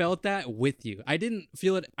 I felt that with you. I didn't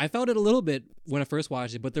feel it. I felt it a little bit when I first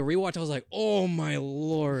watched it, but the rewatch, I was like, "Oh my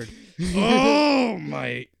lord, oh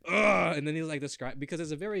my!" And then he was like because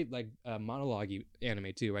it's a very like monologue-y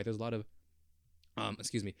anime too, right? There's a lot of, a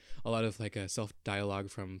lot of like self dialogue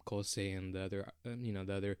from Kosei and the other,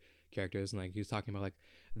 the other characters, and like he was talking about like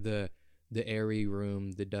the airy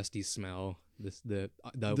room, the dusty smell, the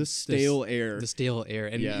stale air,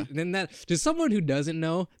 and then that to someone who doesn't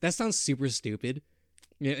know, that sounds super stupid.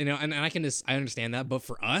 You know, and I understand that, but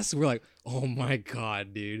for us, we're like, oh my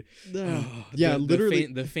god, dude. Literally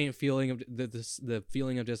the faint feeling of the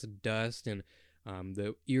feeling of just dust and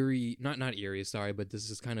the eerie, not eerie, sorry, but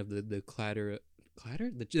this is kind of the the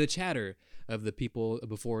chatter of the people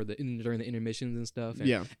during the intermissions and stuff.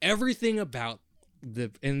 And everything about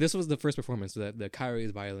and this was the first performance, the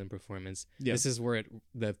Kyrie's violin performance. Yeah. This is where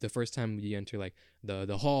the first time you enter like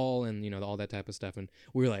the hall and all that type of stuff, and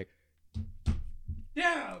we were like,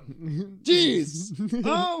 damn, jeez,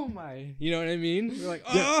 oh my, you know what I mean? We're like,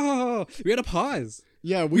 we had to pause.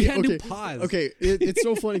 Yeah, we had to pause. Okay, it's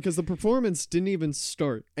so funny because the performance didn't even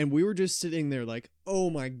start, and we were just sitting there like, oh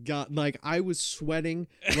my god, like I was sweating,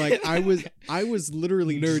 like I was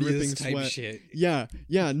literally dripping sweat. Shit. Yeah,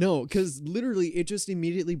 no, because literally it just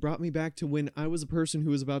immediately brought me back to when I was a person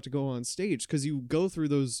who was about to go on stage, because you go through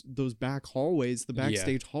those back hallways, the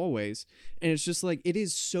backstage hallways, and it's just like it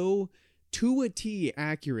is so to a T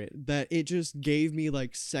accurate that it just gave me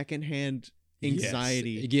like secondhand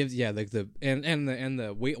anxiety. Yes. It gives like the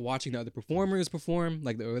watching the other performers perform,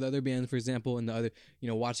 like the other bands, for example, and the other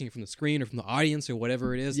watching it from the screen or from the audience or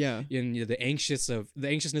whatever it is. Yeah. And the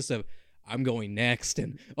anxiousness of I'm going next,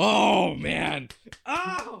 and oh man,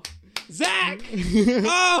 oh Zach,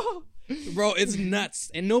 oh bro, it's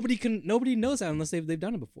nuts, and nobody knows that unless they've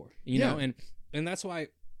done it before, you know, and that's why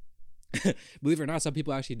believe it or not, some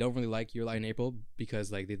people actually don't really like Your Lie in April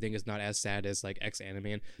because like they think it's not as sad as like X anime,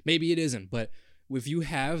 and maybe it isn't. But if you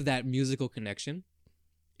have that musical connection,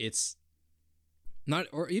 it's not,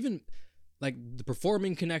 or even like the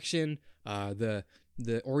performing connection,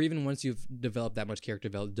 or even once you've developed that much character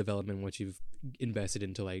development, once you've invested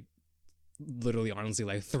into like literally honestly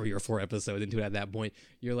like 3 or 4 episodes into it at that point,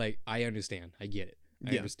 you're like, I understand, I get it.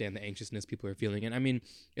 I understand the anxiousness people are feeling. And I mean,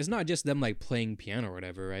 it's not just them like playing piano or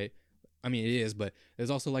whatever, right? I mean, it is, but there's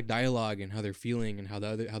also like dialogue and how they're feeling and how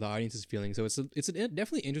the audience is feeling. So it's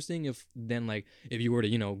definitely interesting if you were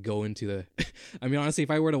to go into the, I mean, honestly, if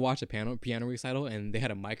I were to watch a piano recital and they had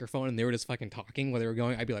a microphone and they were just fucking talking while they were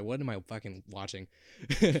going, I'd be like, what am I fucking watching?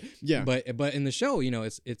 Yeah. But in the show,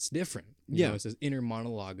 it's different. It's this inner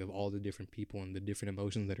monologue of all the different people and the different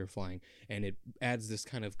emotions that are flying, and it adds this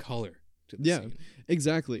kind of color to the scene.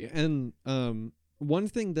 Exactly. And one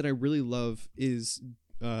thing that I really love is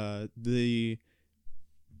the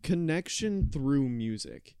connection through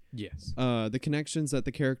music. Yes. The connections that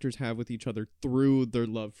the characters have with each other through their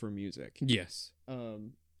love for music. Yes.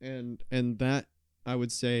 And that I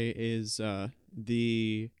would say is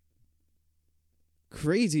the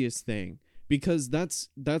craziest thing, because that's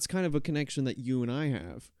kind of a connection that you and I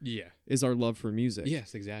have. Yeah. Is our love for music.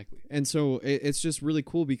 Yes, exactly. And so it's just really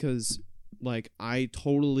cool because like I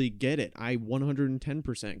totally get it. I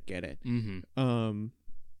 110% get it. Mm-hmm.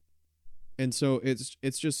 And so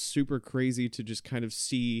it's just super crazy to just kind of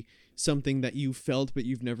see something that you felt but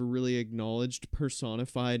you've never really acknowledged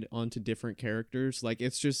personified onto different characters. Like,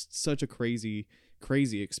 it's just such a crazy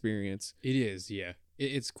experience. It is, yeah.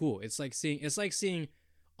 It's cool. It's like seeing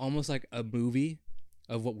almost like a movie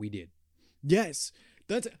of what we did. Yes,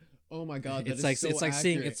 that's. Oh my god, it's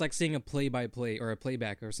like seeing a play-by-play or a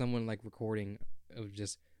playback or someone like recording of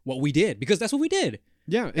just what we did, because that's what we did.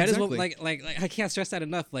 Yeah, that exactly. is what like I can't stress that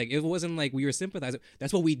enough. Like, it wasn't like we were sympathizing.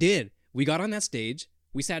 That's what we did. We got on that stage.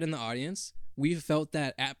 We sat in the audience. We felt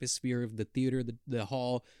that atmosphere of the theater, the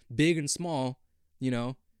hall, big and small.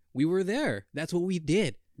 We were there. That's what we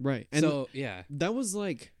did. Right. And so yeah, that was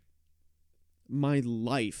like my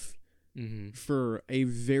life mm-hmm. for a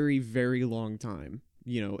very, very long time.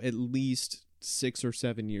 At least 6 or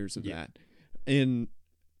 7 years of that. And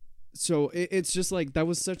so it's just like, that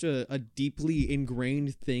was such a deeply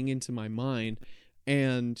ingrained thing into my mind.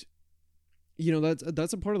 And,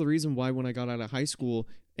 that's a part of the reason why when I got out of high school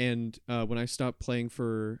and when I stopped playing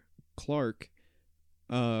for Clark,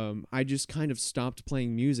 I just kind of stopped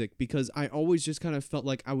playing music, because I always just kind of felt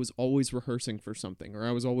like I was always rehearsing for something, or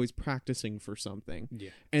I was always practicing for something. Yeah.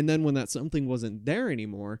 And then when that something wasn't there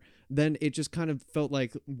anymore, then it just kind of felt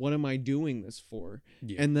like, what am I doing this for?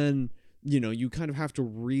 Yeah. And then, you kind of have to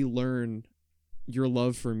relearn your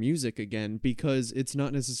love for music again, because it's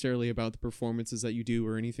not necessarily about the performances that you do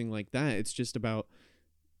or anything like that. It's just about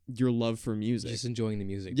your love for music, just enjoying the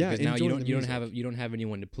music. Yeah, because now you don't have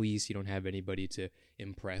anyone to please. You don't have anybody to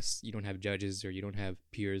impress. You don't have judges, or you don't have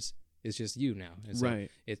peers. It's just you now. And so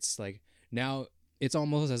right. It's like, now it's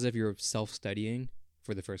almost as if you're self-studying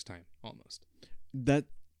for the first time, almost. That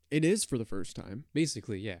it is for the first time,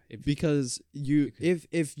 basically. Yeah. Because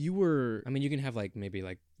if you were, I mean, you can have like maybe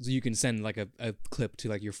like, so you can send like a clip to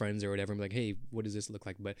like your friends or whatever and be like, hey, what does this look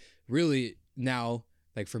like? But really now,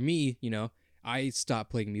 like for me, I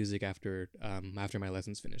stopped playing music after my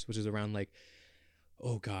lessons finished, which is around like,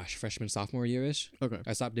 oh gosh, freshman, sophomore year-ish. Okay.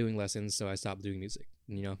 I stopped doing lessons, so I stopped doing music.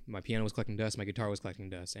 My piano was collecting dust, my guitar was collecting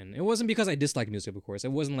dust. And it wasn't because I disliked music, of course.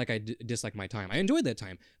 It wasn't like I disliked my time. I enjoyed that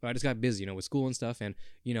time, but I just got busy, with school and stuff. And,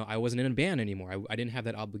 I wasn't in a band anymore. I didn't have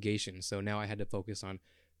that obligation. So now I had to focus on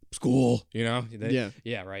school, Yeah.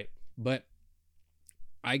 Yeah, right. But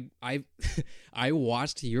I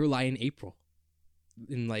watched Your Lie in April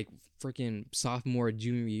in like freaking sophomore,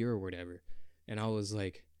 junior year or whatever, and I was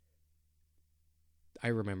like, I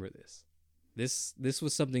remember this. This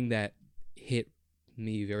was something that hit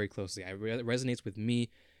me very closely. It resonates with me.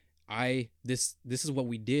 This is what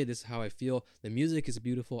we did. This is how I feel. The music is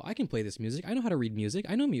beautiful. I can play this music. I know how to read music.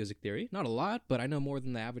 I know music theory. Not a lot, but I know more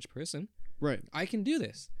than the average person. Right. I can do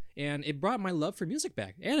this. And it brought my love for music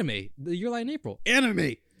back. Anime. The Your Lie in April.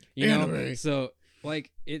 Anime. Anime. So like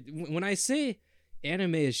when I say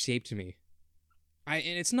anime has shaped me, and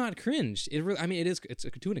it's not cringe. It really, I mean, it's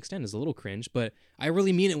to an extent is a little cringe, but I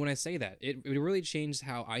really mean it when I say that. It really changed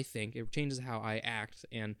how I think. It changes how I act,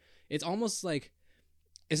 and it's almost like,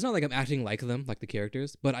 it's not like I'm acting like them, like the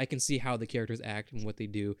characters, but I can see how the characters act and what they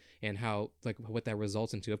do and how, like, what that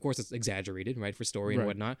results into. Of course, it's exaggerated, right, for story and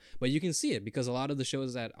whatnot, but you can see it because a lot of the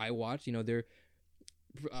shows that I watch,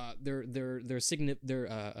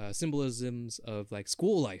 symbolisms of like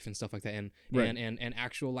school life and stuff like that, and Right. and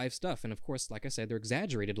actual life stuff. And of course, like I said, they're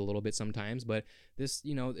exaggerated a little bit sometimes, but this,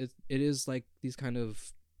 it is like these kind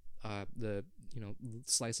of the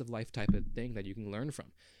slice of life type of thing that you can learn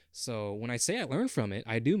from. So when I say I learned from it,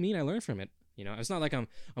 I do mean I learned from it. It's not like I'm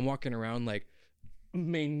walking around like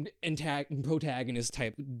main protagonist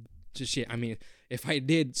type just shit. I mean, if I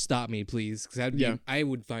did, stop me, please, because I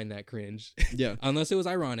would find that cringe. Yeah. Unless it was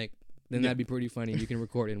ironic, then that'd be pretty funny. You can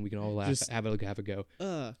record it and we can all laugh, just have a go.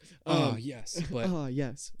 Yes, but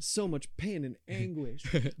yes, so much pain and anguish.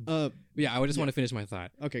 Yeah, I just want to finish my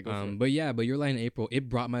thought. Okay, go for it. But Your Lie in April, it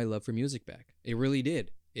brought my love for music back. It really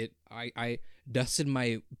did. I dusted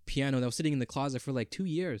my piano that was sitting in the closet for like 2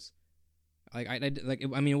 years.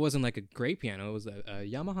 It wasn't like a great piano. It was a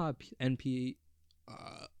Yamaha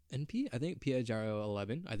NP, I think Piaggio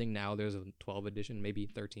 11. I think now there's a 12 edition, maybe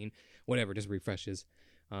 13, whatever. Just refreshes.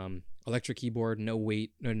 Electric keyboard, no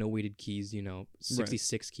weighted keys.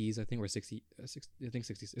 66 keys, I think, or 60. I think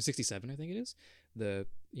 67. I think it is.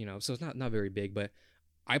 So it's not very big, but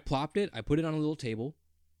I plopped it. I put it on a little table.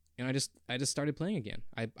 And I just started playing again.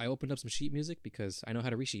 I opened up some sheet music because I know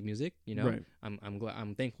how to read sheet music. Right.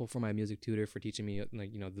 I'm thankful for my music tutor for teaching me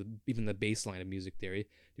even the baseline of music theory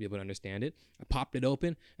to be able to understand it. I popped it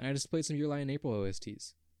open and I just played some Your Lie in April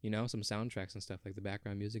OSTs. Some soundtracks and stuff like the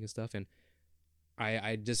background music and stuff. And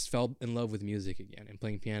I just fell in love with music again and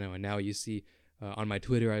playing piano. And now you see on my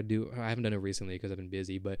Twitter I haven't done it recently because I've been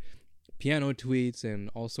busy, but piano tweets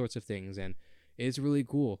and all sorts of things. And it's really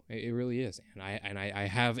cool. It really is. And I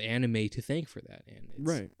have anime to thank for that. And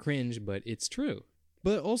it's cringe, but it's true.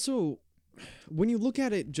 But also, when you look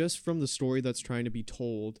at it just from the story that's trying to be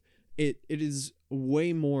told, it is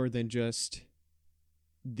way more than just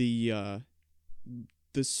the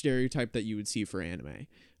stereotype that you would see for anime.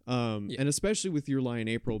 And especially with Your Lie in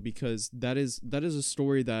April, because that is a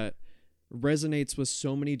story that resonates with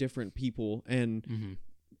so many different people. And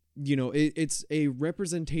it's a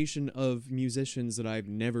representation of musicians that I've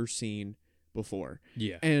never seen before.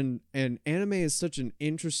 Yeah. And anime is such an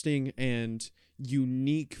interesting and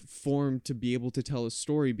unique form to be able to tell a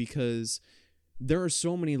story because there are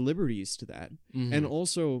so many liberties to that. Mm-hmm. And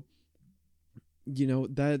also,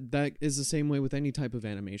 that is the same way with any type of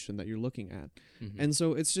animation that you're looking at. Mm-hmm. And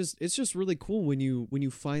so it's just really cool when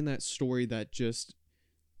you find that story that just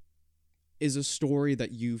is a story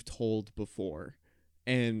that you've told before.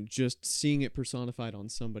 And just seeing it personified on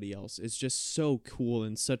somebody else is just so cool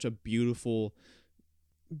and such a beautiful.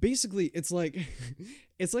 Basically, it's like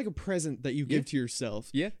a present that you give to yourself.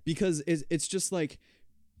 Yeah. Because it's just like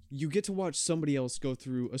you get to watch somebody else go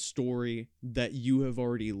through a story that you have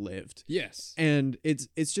already lived. Yes. And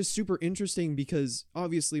it's just super interesting because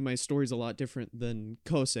obviously my story's a lot different than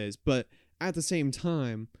Kose's, but at the same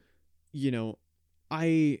time,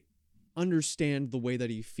 I understand the way that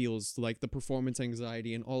he feels, like the performance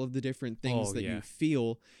anxiety and all of the different things you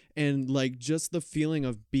feel, and like just the feeling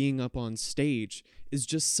of being up on stage is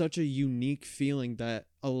just such a unique feeling that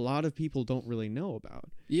a lot of people don't really know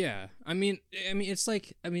about. Yeah. I mean it's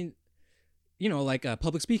like like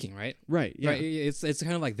public speaking, right? Right. Yeah. Right. It's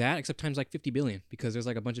kind of like that, except times like 50 billion, because there's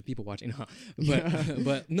like a bunch of people watching.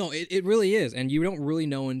 But no, it really is, and you don't really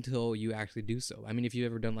know until you actually do so. I mean, if you've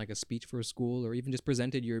ever done like a speech for a school, or even just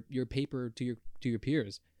presented your paper to your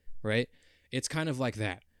peers, right? It's kind of like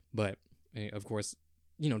that, but of course,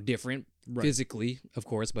 different physically, of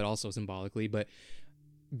course, but also symbolically. But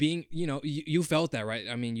being, you felt that, right?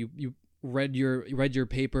 I mean, you read your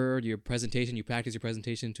paper, your presentation, you practice your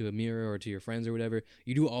presentation to a mirror or to your friends or whatever.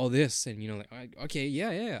 You do all this and okay,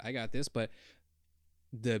 yeah, I got this, but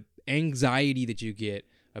the anxiety that you get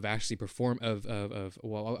of actually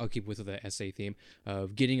I'll keep with the essay theme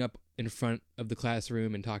of getting up in front of the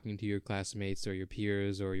classroom and talking to your classmates or your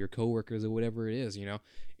peers or your coworkers or whatever it is,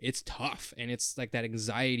 it's tough, and it's like that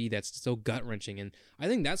anxiety that's so gut-wrenching. And I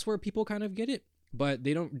think that's where people kind of get it. But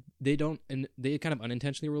they don't, and they kind of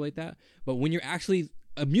unintentionally relate that. But when you're actually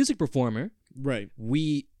a music performer, right?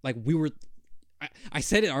 We were, I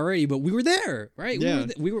said it already, but we were there, right? Yeah.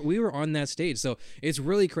 We were on that stage. So it's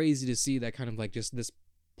really crazy to see that kind of like just this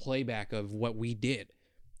playback of what we did.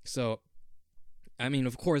 So, I mean,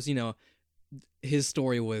 of course, his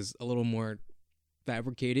story was a little more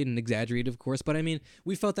fabricated and exaggerated, of course, but I mean,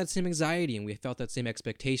 we felt that same anxiety and we felt that same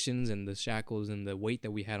expectations and the shackles and the weight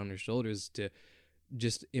that we had on our shoulders to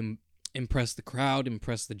just impress the crowd,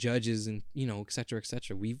 impress the judges, and et cetera, et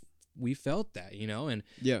cetera. We felt that,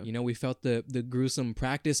 and we felt the gruesome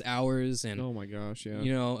practice hours and oh my gosh, yeah,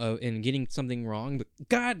 and getting something wrong. But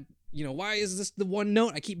God why is this the one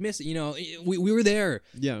note I keep missing? We were there.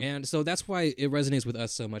 Yeah. And so that's why it resonates with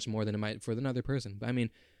us so much more than it might for another person. But I mean,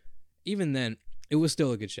 even then, it was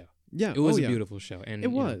still a good show. Yeah. It was a beautiful show. And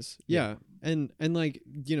it was. Yeah. And like,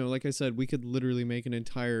 like I said, we could literally make an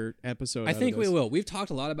entire episode. I think we will. We've talked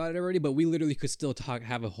a lot about it already, but we literally could still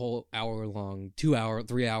have a whole hour-long, 2-hour,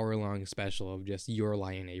 3-hour-long special of just Your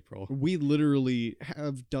Lie in April. We literally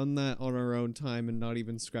have done that on our own time and not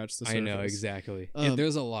even scratched the surface. I know, exactly.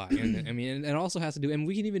 There's a lot. And I mean, it also has to do, and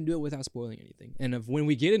we can even do it without spoiling anything. And when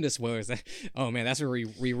we get into spoilers, oh man, that's where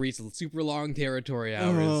we reach super long territory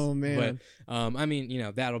hours. Oh man. But I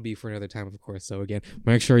mean, that'll be for another time, of course. So again,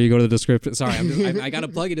 make sure you go to the description. Sorry, I gotta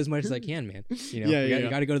plug it as much as I can, man. You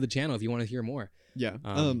gotta go to the channel if you want to hear more. Yeah.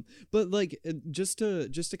 But like, just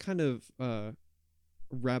to kind of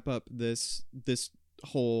wrap up this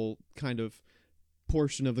whole kind of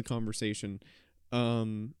portion of the conversation.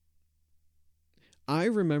 I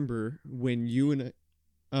remember when you and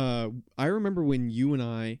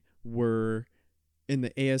I were in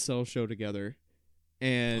the ASL show together,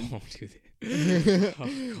 and oh, dude.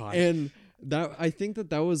 Oh God. And I think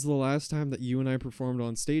that was the last time that you and I performed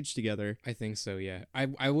on stage together. I think so, yeah.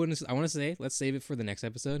 I want to say let's save it for the next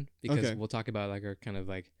episode, because we'll talk about like our kind of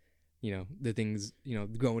like, the things,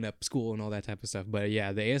 growing up, school and all that type of stuff. But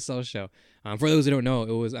yeah, the ASL show. For those who don't know, it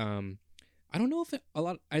was I don't know if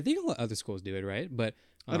I think a lot of other schools do it, right? But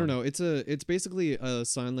I don't know. It's basically a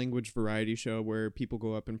sign language variety show where people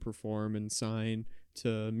go up and perform and sign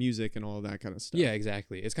to music and all that kind of stuff. Yeah,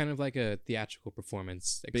 exactly. It's kind of like a theatrical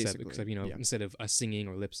performance, except instead of us singing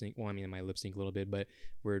or lip sync. Well, I mean, I might lip sync a little bit, but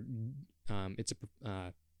we're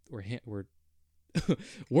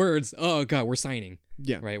words. Oh God, we're signing.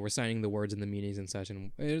 Yeah. Right. We're signing the words and the meanings and such,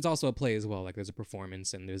 and it's also a play as well. Like there's a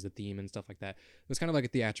performance and there's a theme and stuff like that. It's kind of like a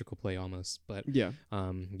theatrical play almost. But yeah.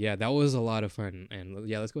 Yeah, that was a lot of fun. And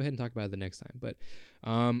yeah, let's go ahead and talk about it the next time. But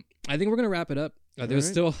I think we're gonna wrap it up. There's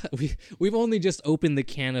still we've only just opened the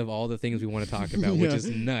can of all the things we want to talk about, which is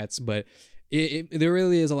nuts. But there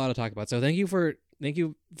really is a lot to talk about. So thank you for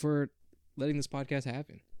letting this podcast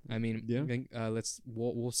happen. I mean,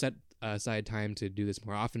 we'll set aside time to do this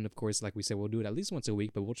more often. Of course, like we said, we'll do it at least once a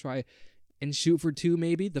week, but we'll try and shoot for 2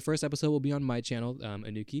 maybe. The first episode will be on my channel,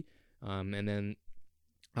 Anuki, and then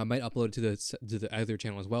I might upload it to the other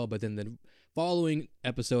channel as well. But then the following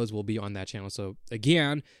episodes will be on that channel. So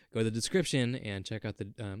again, go to the description and check out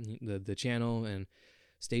the channel and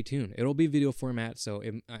stay tuned. It'll be video format, so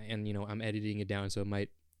I'm editing it down, so it might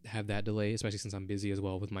have that delay, especially since I'm busy as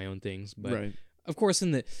well with my own things. But right. Of course, in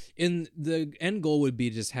the end goal would be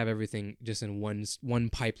to just have everything just in one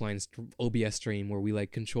pipeline OBS stream where we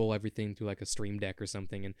like control everything through like a stream deck or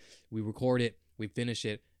something, and we record it, we finish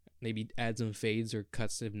it, maybe add some fades or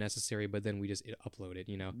cuts if necessary, but then we just upload it.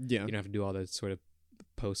 Yeah. You don't have to do all the sort of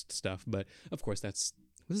post stuff, but of course this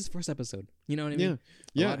is the first episode. You know what I mean?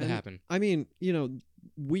 Yeah. A lot to happen. I mean,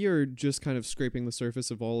 we are just kind of scraping the surface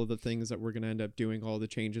of all of the things that we're going to end up doing, all the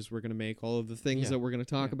changes we're going to make, all of the things that we're going to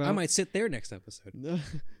talk about. I might sit there next episode.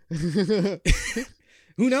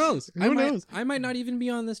 Who knows? I might not even be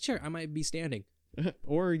on this chair. I might be standing.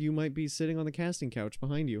 Or you might be sitting on the casting couch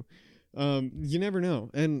behind you. You never know.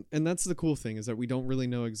 And that's the cool thing, is that we don't really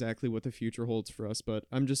know exactly what the future holds for us, but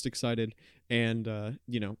I'm just excited. And,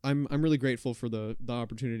 I'm really grateful for the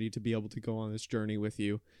opportunity to be able to go on this journey with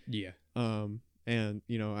you. Yeah. And,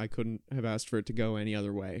 I couldn't have asked for it to go any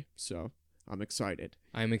other way. So I'm excited.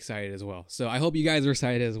 I'm excited as well. So I hope you guys are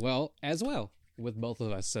excited as well with both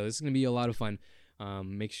of us. So this is going to be a lot of fun.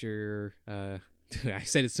 Make sure, I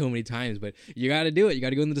said it so many times, but you got to do it. You got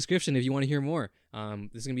to go in the description if you want to hear more.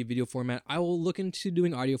 This is going to be video format. I will look into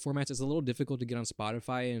doing audio formats. It's a little difficult to get on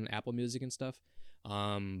Spotify and Apple Music and stuff.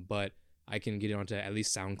 But I can get it onto at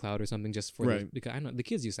least SoundCloud or something just for because I know the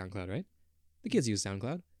kids use SoundCloud, right? The kids use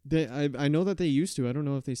SoundCloud. I know that they used to. I don't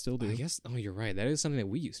know if they still do. I guess. Oh, you're right. That is something that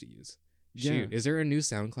we used to use. Yeah. Shoot, is there a new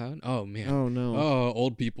SoundCloud? Oh man. Oh no. Oh,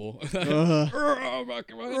 old people. Back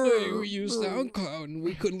in my day, we used SoundCloud and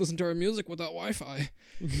we couldn't listen to our music without Wi-Fi.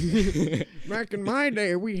 Back in my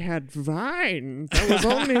day, we had Vine. That was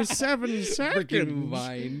only 7 seconds. Freaking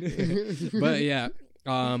Vine. But yeah.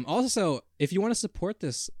 Also, if you want to support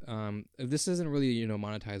this, this isn't really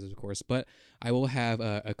monetized, of course, but I will have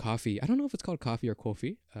a coffee. I don't know if it's called coffee or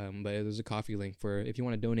Ko-fi, but there's a coffee link for if you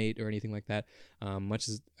want to donate or anything like that. Much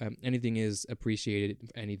as anything is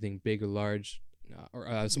appreciated, anything big or large,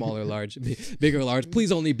 or small or large, big or large.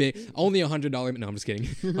 Please only $100. No, I'm just kidding.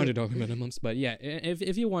 $100 minimums. But yeah,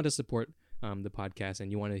 if you want to support the podcast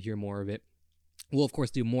and you want to hear more of it, we'll of course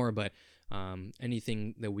do more, but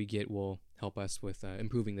anything that we get will help us with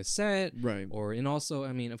improving the set, Right. and also,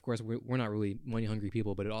 I mean, of course, we're not really money hungry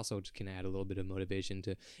people, but it also just can add a little bit of motivation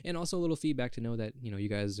and also a little feedback to know that you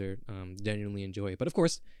guys are genuinely enjoy it. But of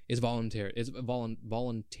course, it's voluntary. It's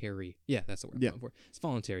voluntary. Yeah, that's the word I'm looking for. It's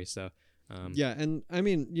voluntary. So. Yeah, and I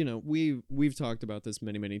mean, we've talked about this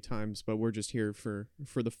many times, but we're just here for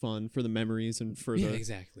the fun, for the memories, and for the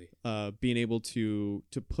exactly being able to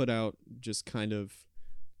put out just kind of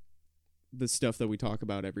the stuff that we talk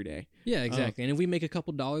about every day. Yeah, exactly. And if we make a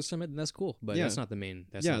couple dollars from it, then that's cool. But that's not the main.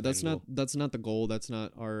 That's not the goal. That's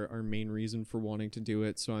not our main reason for wanting to do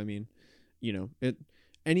it. So I mean,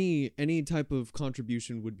 any type of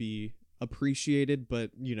contribution would be appreciated,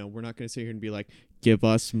 but we're not going to sit here and be like, give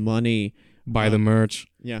us money, buy the merch.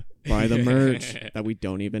 Yeah, buy the merch that we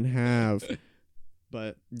don't even have.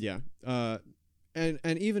 But yeah, and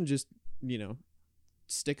even just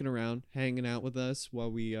sticking around, hanging out with us while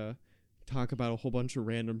we talk about a whole bunch of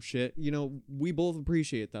random shit. We both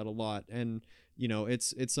appreciate that a lot, and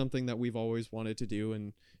it's something that we've always wanted to do,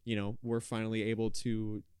 and we're finally able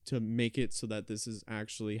to make it so that this is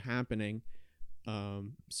actually happening.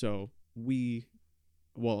 So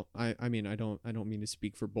I mean, I don't mean to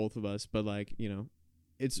speak for both of us, but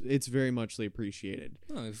it's very muchly appreciated.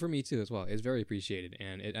 Oh, for me too as well. It's very appreciated,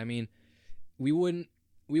 and I mean, we wouldn't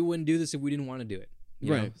do this if we didn't want to do it.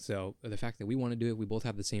 Right. So the fact that we want to do it, we both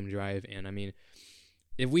have the same drive, and I mean,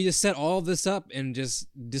 if we just set all of this up and just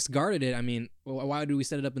discarded it, I mean, why do we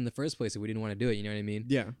set it up in the first place if we didn't want to do it? You know what I mean?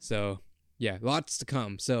 Yeah. So yeah, lots to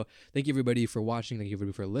come. So thank you everybody for watching. Thank you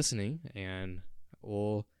everybody for listening, and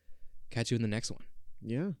we'll catch you in the next one.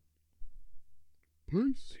 Yeah.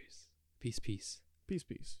 Peace. Peace.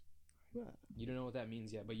 You don't know what that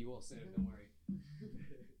means yet, but you will say it. Don't worry.